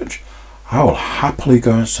search, I will happily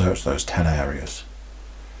go and search those 10 areas.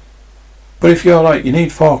 But if you're like, you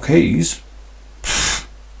need 4 keys,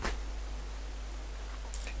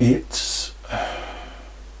 it's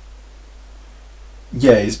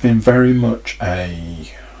been very much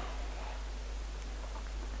a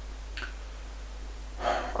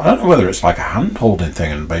I don't know whether it's like a hand-holding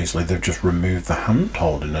thing, and basically they've just removed the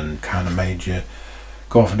hand-holding and kind of made you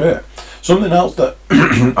go off and do it. Something else that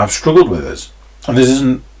I've struggled with is, and this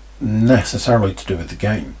isn't necessarily to do with the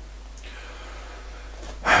game,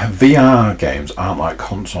 VR games aren't like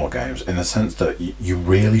console games in the sense that you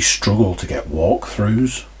really struggle to get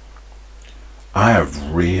walkthroughs. I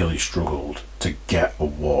have really struggled to get a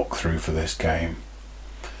walkthrough for this game.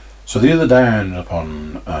 So the other day I ended up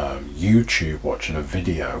on YouTube watching a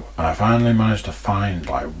video, and I finally managed to find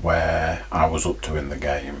like where I was up to in the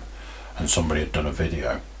game, and somebody had done a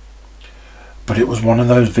video. But it was one of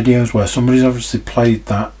those videos where somebody's obviously played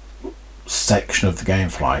that section of the game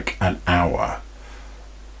for like an hour,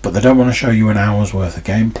 but they don't want to show you an hour's worth of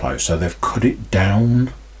gameplay, so they've cut it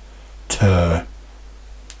down to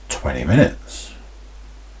 20 minutes,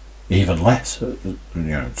 even less,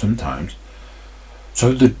 sometimes.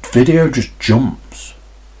 So the video just jumps,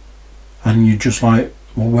 and you're just like,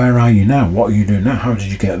 well, where are you now? What are you doing now? How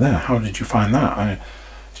did you get there? How did you find that? I mean,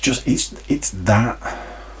 it's that.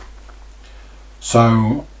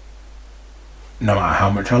 So no matter how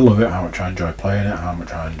much I love it, how much I enjoy playing it, how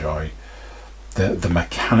much I enjoy the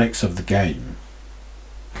mechanics of the game,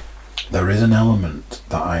 there is an element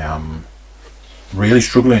that I am really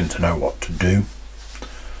struggling to know what to do.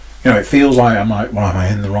 It feels like I'm like, well, am I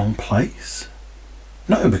in the wrong place?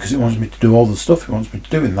 No, because it wants me to do all the stuff it wants me to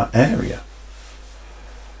do in that area.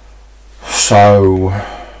 So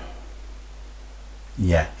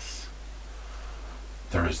yes,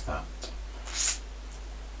 there is that.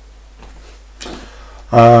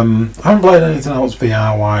 I haven't played anything else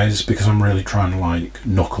VR wise because I'm really trying to like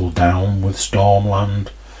knuckle down with Stormland,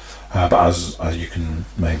 but as you can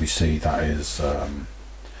maybe see, that is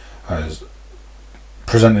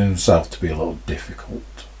presenting himself to be a little difficult.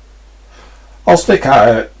 I'll stick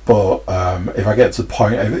at it, but if I get to the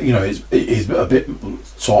point, it's a bit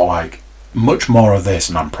sort of like much more of this,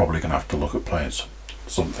 and I'm probably going to have to look at playing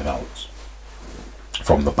something else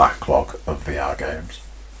from the backlog of VR games.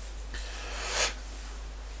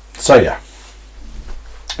 So yeah,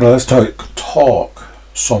 now let's talk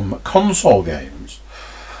some console games.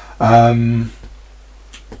 Not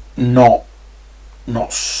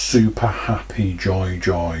super happy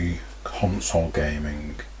joy console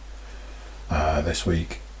gaming this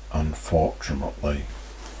week, unfortunately.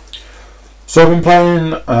 So I've been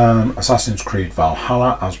playing Assassin's Creed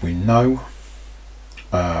Valhalla, as we know,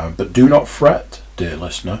 but do not fret, dear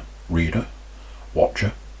listener, reader,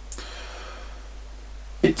 watcher.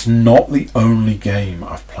 It's not the only game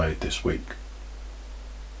I've played this week,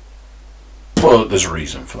 but there's a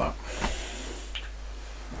reason for that.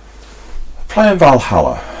 Playing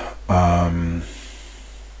Valhalla,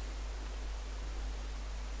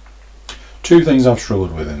 two things I've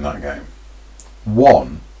struggled with in that game.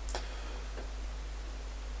 One,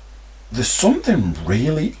 there's something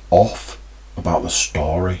really off about the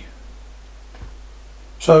story.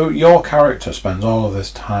 So your character spends all of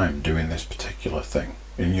this time doing this particular thing,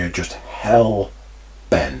 and you're just hell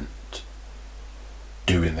bent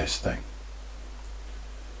doing this thing.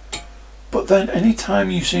 But then any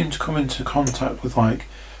time you seem to come into contact with like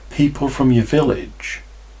people from your village,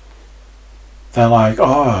 they're like,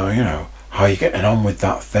 oh, how are you getting on with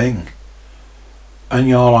that thing? And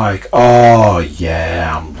you're like, oh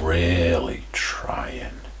yeah, I'm really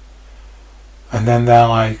trying. And then they're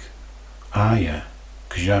like, are you?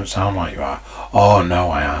 Because you don't sound like you are. Oh no,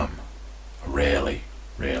 I am. I really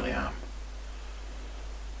am.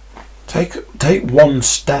 Take one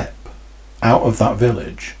step out of that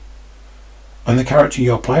village, and the character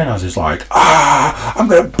you're playing as is like, I'm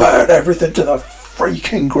going to burn everything to the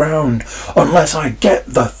freaking ground unless I get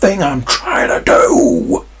the thing I'm trying to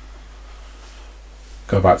do.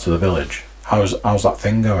 Go back to the village. How's that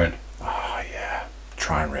thing going? Oh yeah,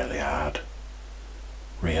 trying really hard.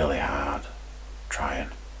 Trying.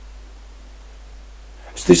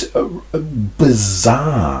 It's this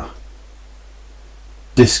bizarre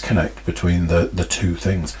disconnect between the two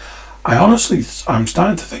things. I'm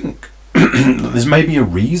starting to think there's maybe a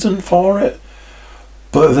reason for it,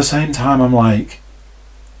 but at the same time I'm like,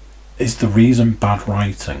 is the reason bad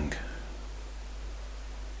writing?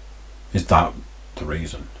 Is that the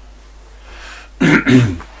reason?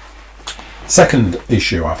 Second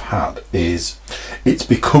issue I've had is it's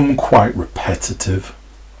become quite repetitive.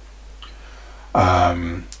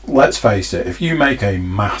 Let's face it, if you make a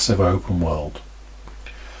massive open world,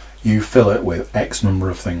 you fill it with X number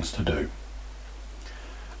of things to do,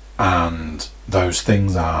 and those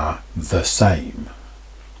things are the same,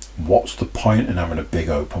 what's the point in having a big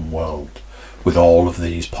open world with all of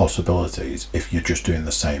these possibilities if you're just doing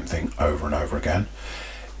the same thing over and over again?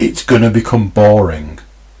 It's going to become boring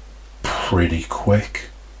pretty quick.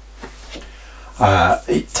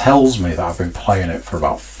 It tells me that I've been playing it for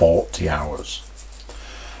about 40 hours.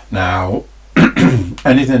 Now,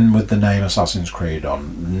 anything with the name Assassin's Creed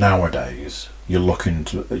on nowadays, you're looking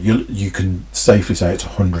to you can safely say it's a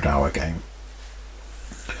 100-hour game.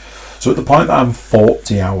 So at the point that I'm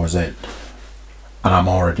 40 hours in, and I'm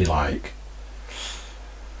already like,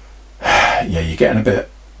 yeah, you're getting a bit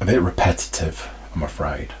repetitive, I'm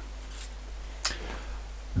afraid.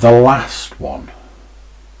 The last one.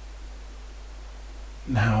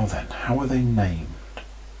 Now then, how are they named?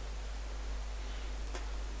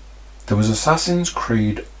 There was Assassin's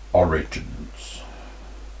Creed Origins.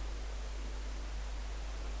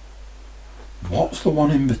 What's the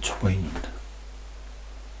one in between?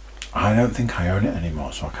 I don't think I own it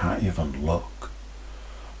anymore, so I can't even look.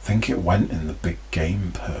 I think it went in the big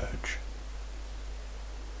game purge.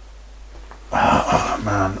 Oh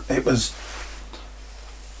man, it was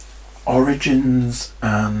Origins,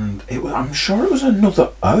 and it was, I'm sure it was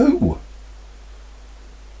another O.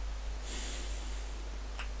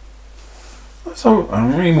 So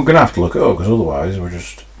I mean, we're gonna have to look it up, because otherwise we're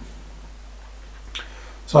just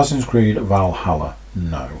Assassin's Creed Valhalla.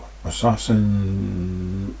 No,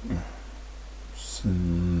 Assassin's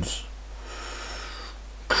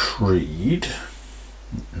Creed,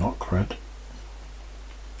 not cred.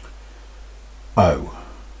 O,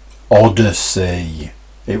 Odyssey.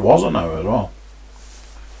 It was an O as well.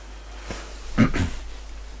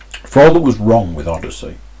 For all that was wrong with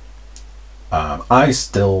Odyssey, I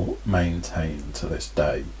still maintain to this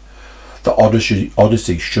day that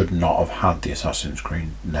Odyssey should not have had the Assassin's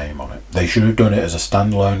Creed name on it. They should have done it as a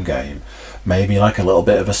standalone game, maybe like a little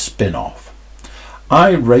bit of a spin-off.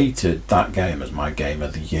 I rated that game as my game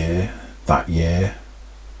of the year that year.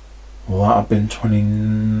 Will that have been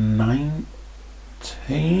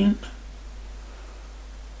 2019?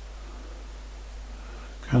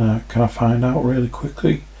 Can I find out really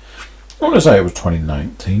quickly? I want to say it was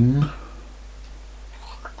 2019.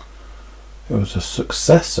 It was a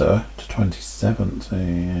successor to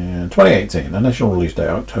 2018. Initial release date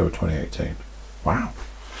October 2018. Wow.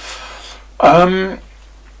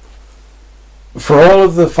 For all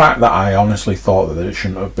of the fact that I honestly thought that it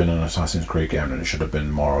shouldn't have been an Assassin's Creed game and it should have been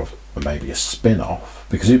more of maybe a spin-off,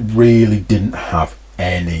 because it really didn't have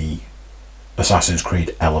any Assassin's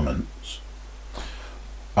Creed elements.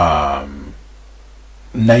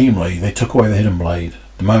 Namely, they took away the hidden blade.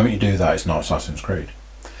 The moment you do that, it's not Assassin's Creed.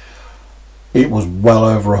 It was well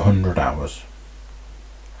over 100 hours.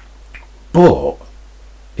 But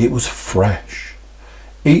it was fresh.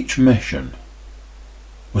 Each mission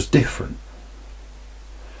was different.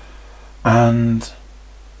 And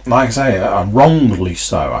like I say, wrongly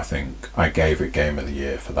so, I think I gave it Game of the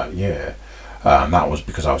Year for that year. And that was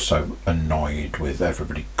because I was so annoyed with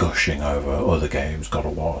everybody gushing over other games, God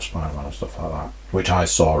of War, Spider-Man and stuff like that, which I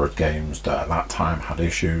saw as games that at that time had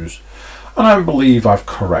issues. And I believe I've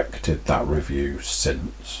corrected that review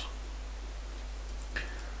since.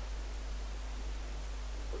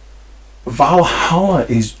 Valhalla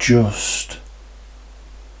is just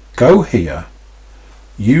go here,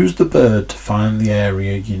 use the bird to find the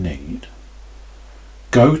area you need,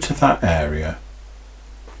 go to that area,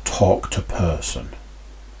 talk to person,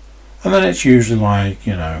 and then it's usually like,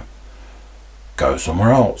 you know, go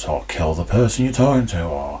somewhere else or kill the person you're talking to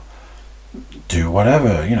or do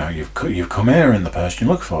whatever, you know, you've come here and the person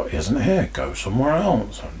you look for isn't here, go somewhere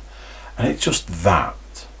else, and it's just that.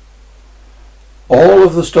 All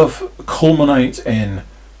of the stuff culminates in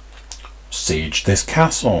siege this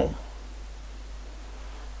castle.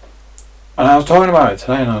 And I was talking about it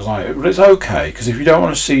today and I was like, but it's okay, because if you don't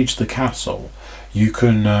want to siege the castle, you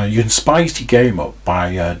can spice your game up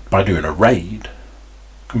by doing a raid,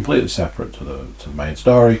 completely separate to the main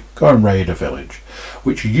story. Go and raid a village,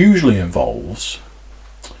 which usually involves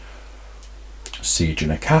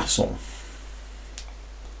sieging a castle.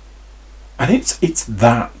 And it's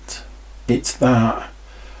that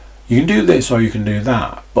you can do this or you can do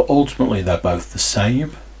that, but ultimately they're both the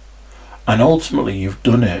same. And ultimately you've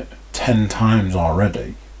done it 10 times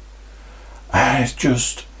already. And it's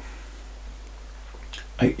just,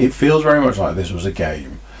 it feels very much like this was a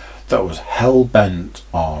game that was hell-bent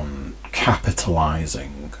on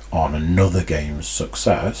capitalising on another game's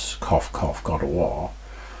success, cough cough God of War,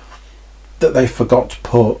 that they forgot to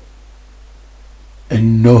put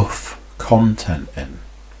enough content in.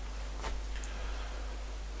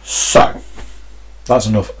 So that's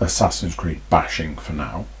enough Assassin's Creed bashing for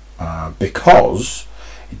now, because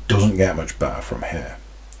it doesn't get much better from here.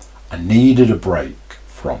 I needed a break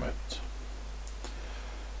from it.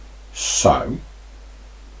 So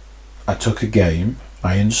I took a game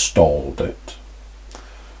I installed it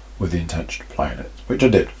with the intention of playing it, which I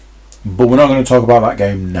did. But we're not going to talk about that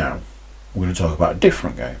game now. We're going to talk about a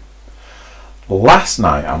different game. Last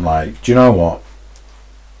night, I'm like, do you know what?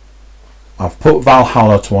 I've put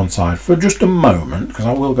Valhalla to one side for just a moment, because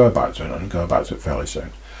I will go back to it, and go back to it fairly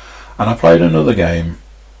soon. And I played another game,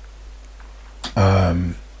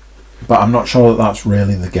 but I'm not sure that that's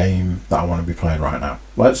really the game that I want to be playing right now.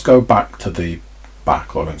 Let's go back to the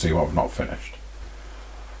backlog and see what I've not finished.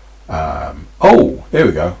 Oh, here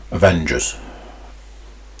we go. Avengers.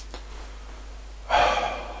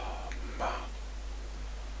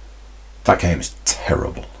 That game is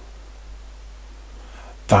terrible.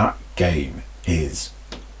 That game is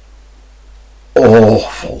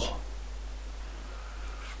awful.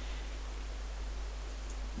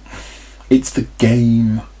 It's the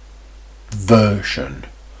game version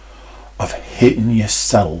of hitting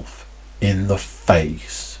yourself in the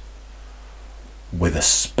face with a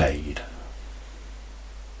spade.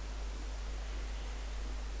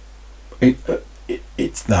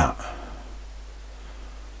 It's that.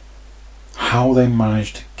 How they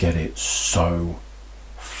managed to get it so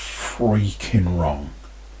freaking wrong.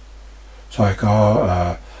 It's like,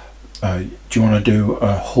 do you want to do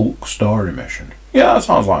a Hulk story mission? Yeah, that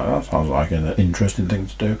sounds like an interesting thing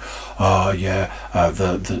to do.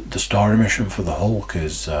 The story mission for the Hulk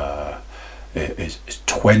is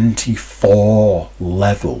 24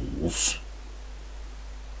 levels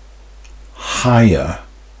higher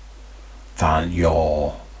than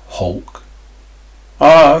your Hulk.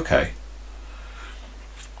 Oh, okay.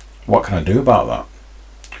 What can I do about that?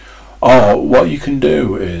 Oh, what you can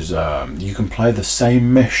do is you can play the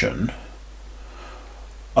same mission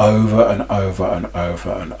over and over and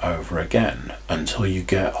over and over again until you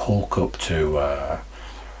get Hulk up to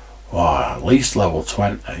at least level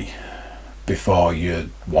 20 before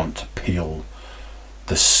you want to peel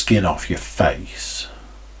the skin off your face,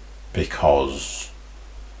 because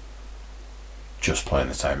just playing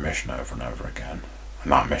the same mission over and over again,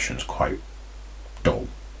 and that mission's quite dull.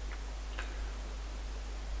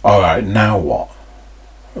 Alright, now what?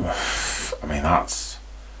 I mean, that's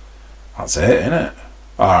it, innit?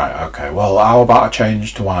 Alright, okay, well, how about I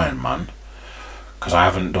change to Iron Man? Because I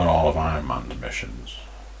haven't done all of Iron Man's missions.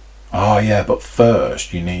 Oh yeah, but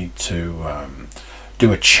first you need to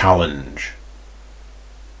do a challenge.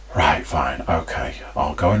 Right, fine, okay.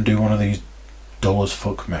 I'll go and do one of these dull as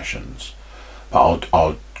fuck missions. But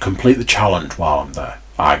I'll complete the challenge while I'm there.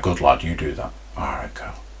 Alright, good lad, you do that. Alright,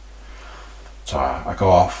 go. So I go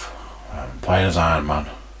off, playing as Iron Man,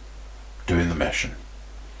 doing the mission.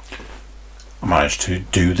 I managed to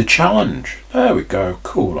do the challenge. There we go.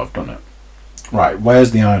 Cool, I've done it. Right,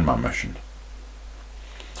 where's the Iron Man mission?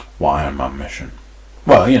 What Iron Man mission?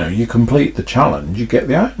 Well, you complete the challenge, you get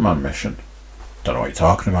the Iron Man mission. Don't know what you're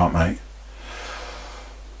talking about, mate.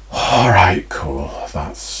 Alright, cool.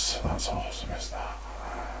 That's awesome, is that?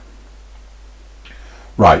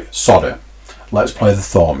 Right, sod it. Let's play the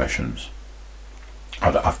Thor missions.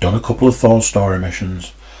 I've done a couple of Thor story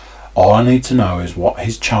missions. All I need to know is what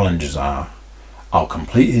his challenges are. I'll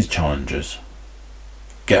complete his challenges,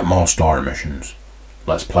 get more story missions.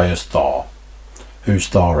 Let's play as Thor. Who's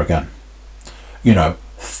Thor again?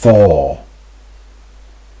 Thor.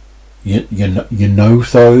 You know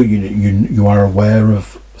Thor. You are aware of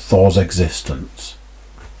Thor's existence.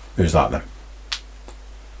 Who's that then?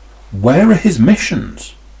 Where are his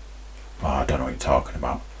missions? Oh, I don't know what you're talking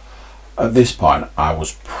about. At this point, I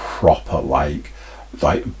was proper like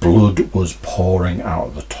blood was pouring out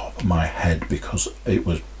of the top of my head because it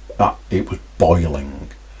was boiling,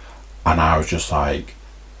 and I was just like,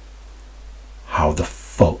 how the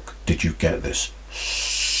fuck did you get this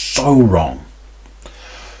so wrong?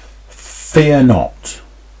 Fear not,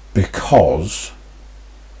 because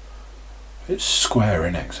it's Square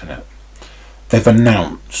Enix, isn't it? They've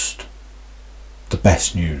announced the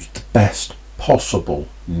best news, the best possible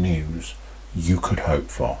news you could hope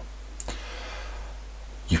for.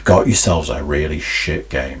 You've got yourselves a really shit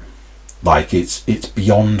game. Like, it's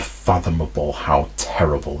beyond fathomable how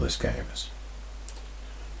terrible this game is.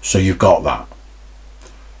 So you've got that.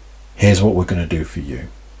 Here's what we're going to do for you.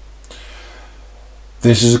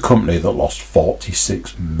 This is a company that lost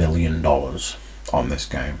 $46 million on this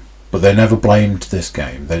game, but they never blamed this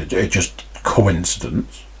game. It's just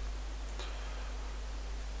coincidence.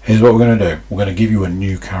 Here's what we're going to do. We're going to give you a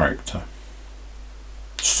new character.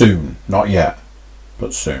 Soon. Not yet,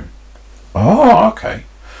 but soon. Oh, okay.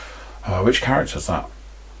 Which character's that?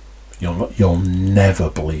 You'll never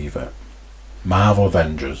believe it. Marvel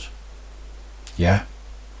Avengers. Yeah?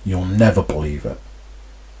 You'll never believe it.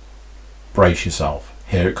 Brace yourself.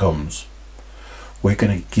 Here it comes. we're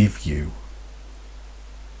going to give you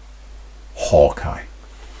Hawkeye.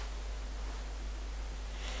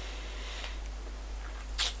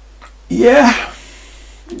 Yeah,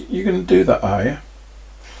 you're going to do that, are you?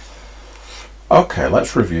 Okay,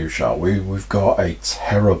 let's review, shall we? We've got a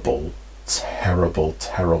terrible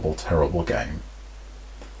game.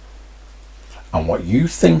 And what you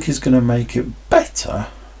think is going to make it better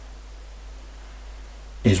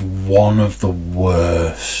is one of the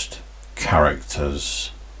worst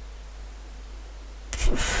characters.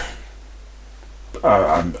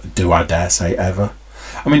 Do I dare say ever?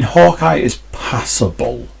 I mean, Hawkeye is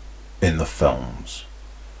passable in the films.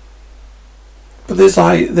 But there's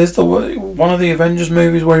the one of the Avengers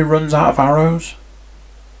movies where he runs out of arrows.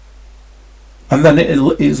 And then it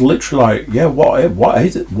is literally like, yeah, what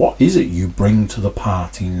is it? What is it you bring to the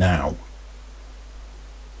party now?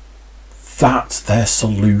 That's their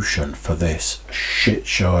solution for this shit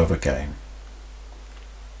show of a game.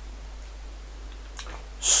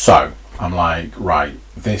 So I'm like, right,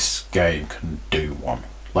 this game can do one.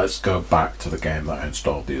 Let's go back to the game that I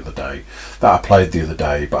installed the other day, that I played the other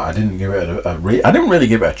day, but I didn't give it I didn't really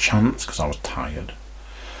give it a chance because I was tired.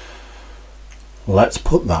 Let's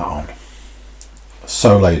put that on.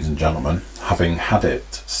 So, ladies and gentlemen, having had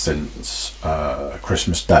it since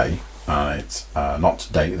Christmas Day, and it's not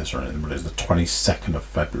to date this or anything, but it's the 22nd of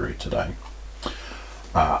February today,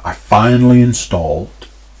 I finally installed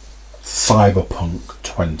Cyberpunk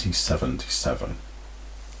 2077.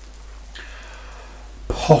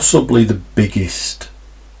 Possibly the biggest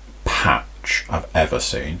patch I've ever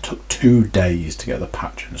seen. It took 2 days to get the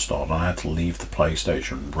patch installed, and I had to leave the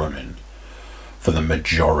PlayStation running for the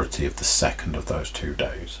majority of the second of those 2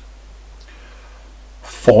 days.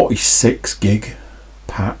 46 gig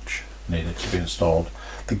patch needed to be installed.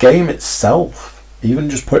 The game itself, even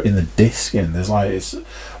just putting the disc in, there's like, it's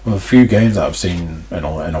one of the few games that I've seen in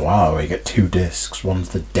a while where you get 2 discs. One's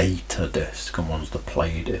the data disc and one's the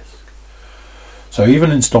play disc. So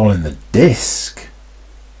even installing the disc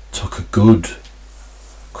took a good,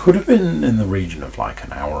 could have been in the region of like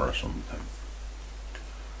an hour or something.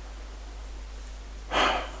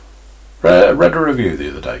 Read a review the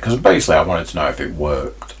other day because basically I wanted to know if it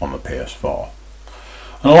worked on the PS4.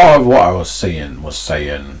 And a lot of what I was seeing was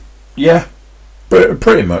saying, yeah,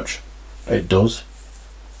 pretty much it does.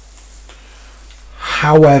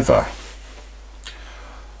 However,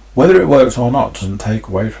 whether it works or not doesn't take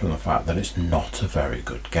away from the fact that it's not a very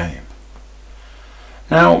good game.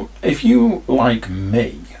 Now, if you, like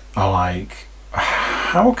me, are like,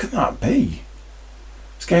 how can that be?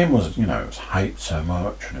 This game was, it was hyped so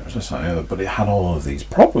much, and it was this and the other, but it had all of these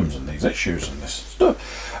problems and these issues and this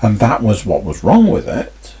stuff, and that was what was wrong with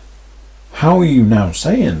it. How are you now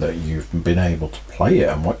saying that you've been able to play it,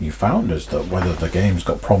 and what you found is that whether the game's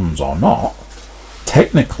got problems or not,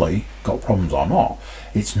 technically got problems or not,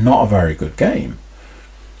 it's not a very good game?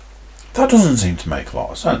 That doesn't seem to make a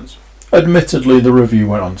lot of sense. Admittedly, the review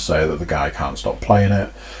went on to say that the guy can't stop playing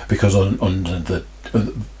it because under the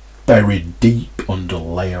buried deep under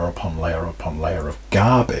layer upon layer upon layer of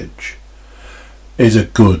garbage is a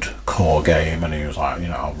good core game, and he was like,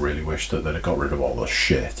 I really wish that they'd have got rid of all the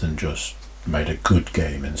shit and just made a good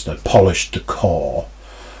game instead, polished the core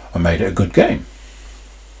and made it a good game.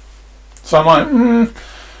 So I'm like,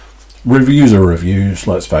 reviews are reviews,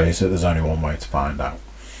 let's face it, there's only one way to find out.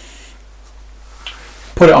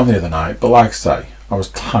 Put it on the other night, but like I say, I was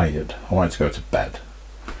tired, I wanted to go to bed.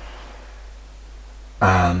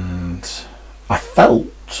 And I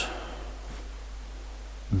felt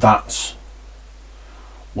that's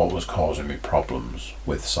what was causing me problems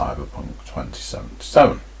with Cyberpunk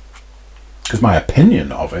 2077. Because my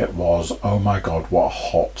opinion of it was, oh my god, what a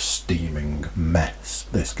hot, steaming mess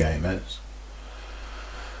this game is.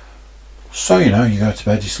 So, you go to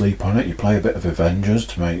bed, you sleep on it, you play a bit of Avengers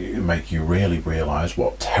to make you really realise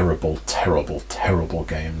what terrible, terrible, terrible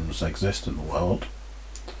games exist in the world.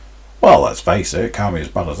 Well, let's face it can't be as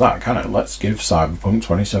bad as that, can it? Let's give Cyberpunk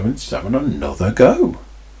 2077 another go.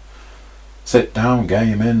 Sit down,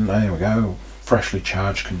 game in, there we go, freshly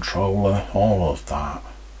charged controller, all of that.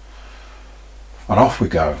 And off we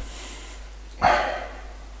go.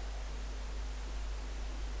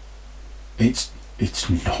 It's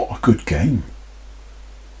not a good game.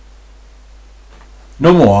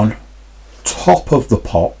 Number one, top of the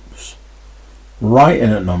pops, right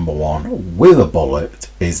in at number one, with a bullet,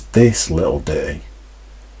 is this little ditty.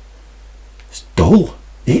 It's dull.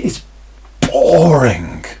 It is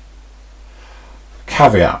boring.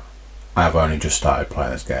 Caveat, I've only just started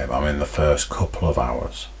playing this game. I'm in the first couple of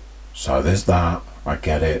hours. So there's that. I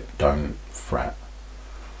get it. Don't fret.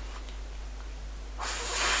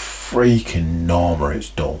 freaking Norma, it's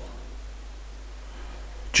dull.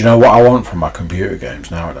 Do you know what I want from my computer games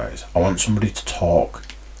nowadays? I want somebody to talk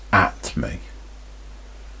at me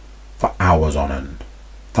for hours on end.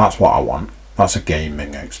 That's what I want. That's a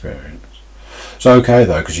gaming experience. It's okay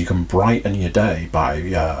though, because you can brighten your day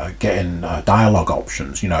by getting dialogue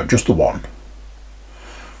options, just the one.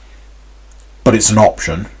 But it's an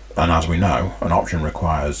option, and as we know, an option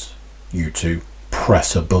requires you to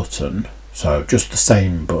press a button, so just the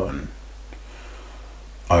same button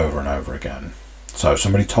over and over again. So if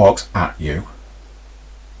somebody talks at you,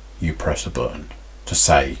 you press a button to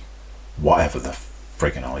say whatever the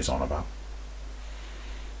friggin' hell he's on about.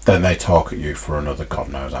 Then they talk at you for another God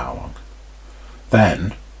knows how long.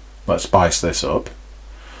 Then, let's spice this up.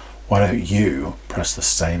 Why don't you press the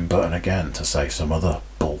same button again to say some other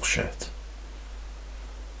bullshit?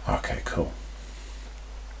 Okay, cool.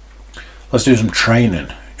 Let's do some training.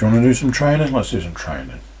 Do you want to do some training? Let's do some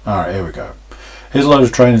training. Alright, here we go. Here's a load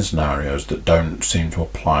of training scenarios that don't seem to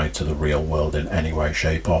apply to the real world in any way,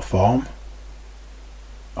 shape or form.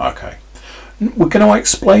 Okay. We're going to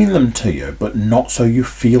explain them to you, but not so you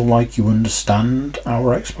feel like you understand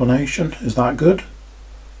our explanation. Is that good?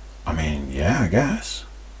 I mean, yeah, I guess.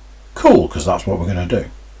 Cool, because that's what we're going to do.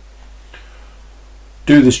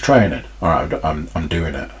 Do this training. Alright, I'm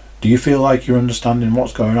doing it. Do you feel like you're understanding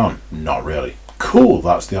what's going on? Not really. Cool,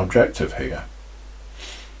 that's the objective here.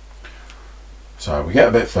 So we get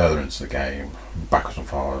a bit further into the game, backwards and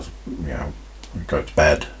forwards, we go to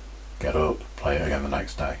bed, get up, play it again the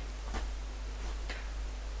next day.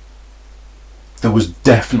 There was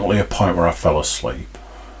definitely a point where I fell asleep,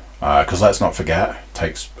 because let's not forget, it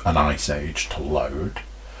takes an ice age to load,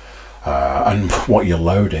 and what you're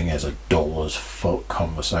loading is a dull as fuck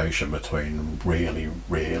conversation between really,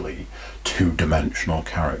 really two-dimensional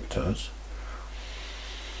characters.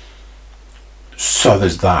 So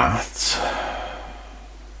there's that.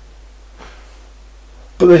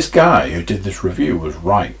 But this guy who did this review was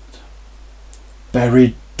right.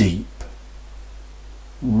 Buried deep,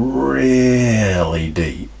 really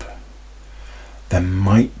deep, there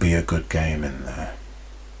might be a good game in there.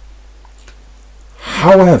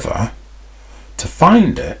 However, to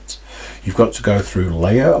find it, you've got to go through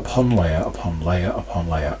layer upon layer upon layer upon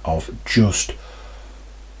layer of just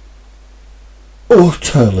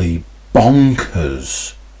utterly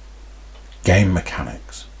bonkers game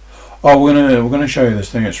mechanics. Oh, we're gonna show you this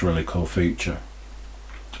thing. It's a really cool feature.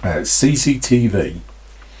 It's CCTV,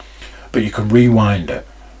 but you can rewind it.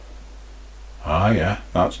 Ah, yeah,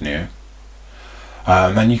 that's new.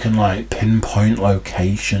 And then you can pinpoint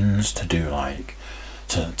locations to do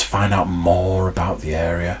to find out more about the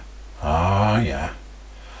area. Ah, yeah.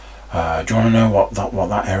 Do you want to know what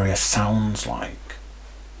that area sounds like?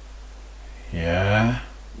 Yeah.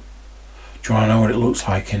 Do you want to know what it looks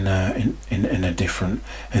like in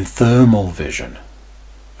thermal vision?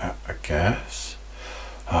 I guess.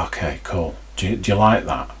 Okay, cool. Do you like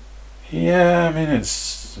that? Yeah, I mean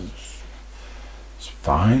it's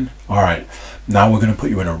fine. All right. Now we're going to put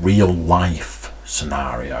you in a real life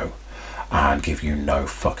scenario and give you no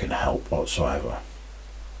fucking help whatsoever.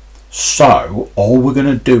 So all we're going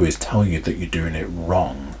to do is tell you that you're doing it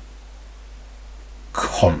wrong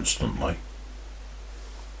constantly.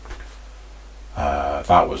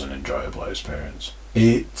 That was an enjoyable experience.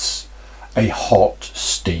 It's a hot,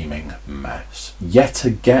 steaming mess. Yet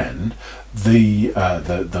again, the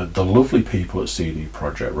lovely people at CD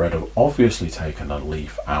Projekt Red have obviously taken a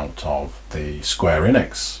leaf out of the Square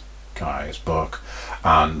Enix guy's book,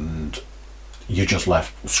 and you're just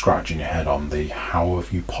left scratching your head on the how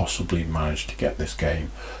have you possibly managed to get this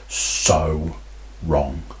game so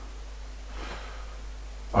wrong.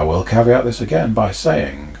 I will caveat this again by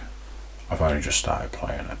saying I've only just started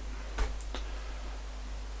playing it.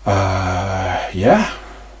 Yeah.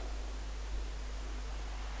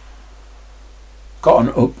 Got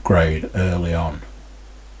an upgrade early on.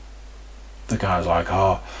 The guy's like,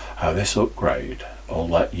 this upgrade will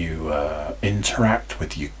let you interact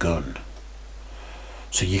with your gun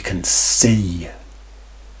so you can see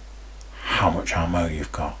how much ammo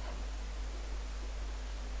you've got.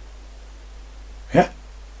 Yeah.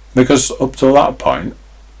 Because up to that point,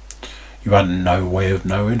 you had no way of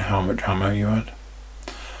knowing how much ammo you had.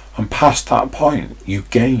 And past that point, you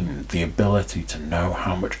gained the ability to know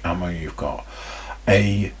how much ammo you've got.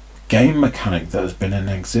 A game mechanic that has been in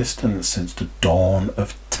existence since the dawn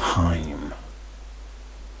of time.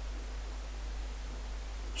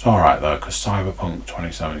 It's alright though, because Cyberpunk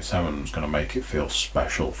 2077 is going to make it feel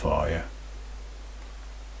special for you.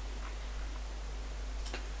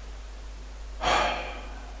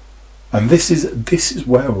 And this is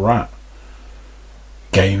where we're at.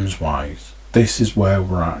 games-wise. This is where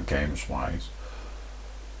we're at games-wise.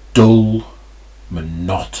 Dull,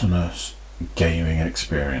 monotonous gaming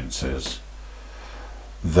experiences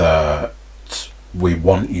that we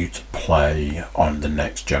want you to play on the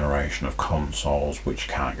next generation of consoles, which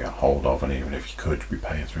you can't get hold of, and even if you could, you'd be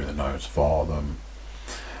paying through the nose for them.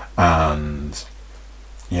 And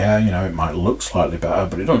yeah, you know, it might look slightly better,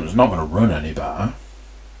 but it's not going to run any better.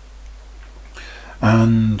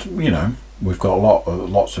 And you know, we've got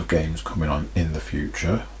lots of games coming on in the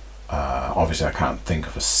future. Obviously, I can't think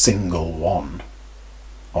of a single one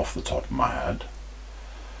off the top of my head.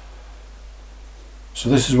 So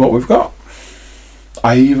this is what we've got.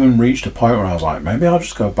 I even reached a point where I was like, maybe I'll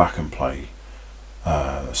just go back and play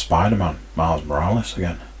Spider-Man Miles Morales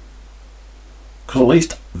again, because at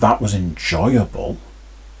least that was enjoyable.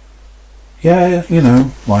 Yeah, you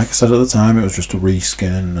know, like I said at the time, it was just a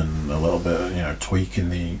reskin and a little bit of, you know, tweaking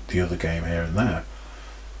the other game here and there.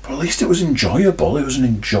 But at least it was enjoyable. It was an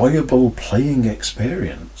enjoyable playing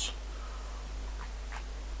experience.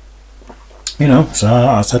 You know, so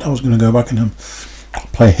I said I was going to go back and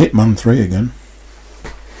play Hitman 3 again.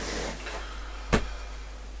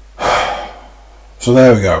 So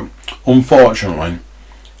there we go. Unfortunately,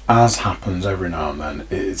 as happens every now and then,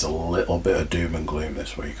 it is a little bit of doom and gloom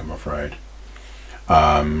this week, I'm afraid.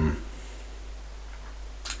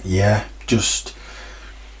 Yeah, just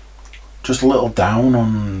a little down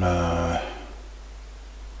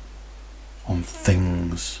on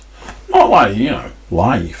things. Not like, you know,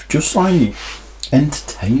 life, just like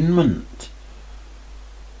entertainment.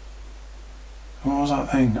 What was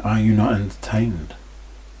that thing? Are you not entertained?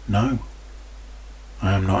 No,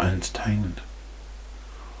 I am not entertained.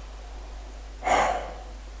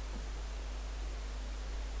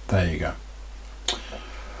 There you go.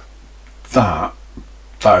 That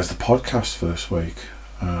is the podcast for this week.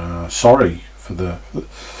 Sorry for the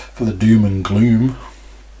doom and gloom.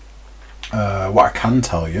 What I can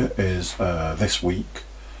tell you is this week,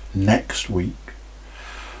 next week,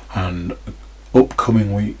 and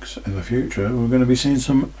upcoming weeks in the future, we're going to be seeing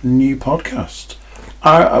some new podcasts.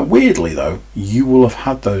 Weirdly though, you will have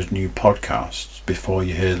had those new podcasts before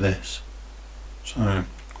you hear this. So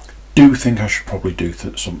do think I should probably do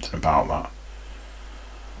something about that.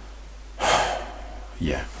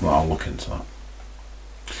 Yeah, well, I'll look into that.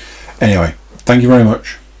 Anyway, thank you very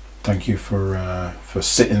much. Thank you for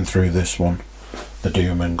sitting through this one, the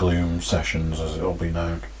doom and gloom sessions, as it will be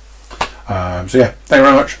known. So yeah, thank you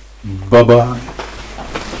very much. Bye bye.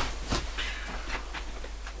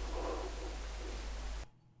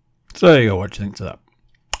 So there you go. What do you think to that?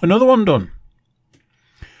 Another one done.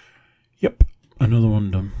 Yep, another one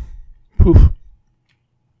done. Poof.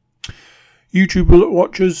 YouTube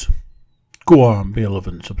watchers, go on, be a love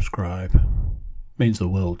and subscribe. Means the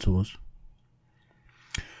world to us.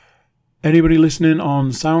 Anybody listening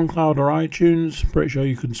on SoundCloud or iTunes, pretty sure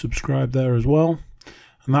you can subscribe there as well.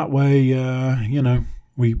 And that way, you know,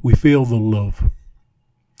 we feel the love.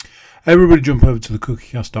 Everybody jump over to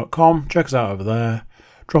thecookiecast.com, check us out over there,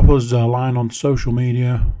 drop us a line on social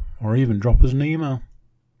media, or even drop us an email.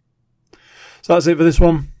 So that's it for this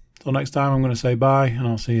one. Till next time, I'm going to say bye, and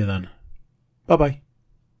I'll see you then. Bye-bye.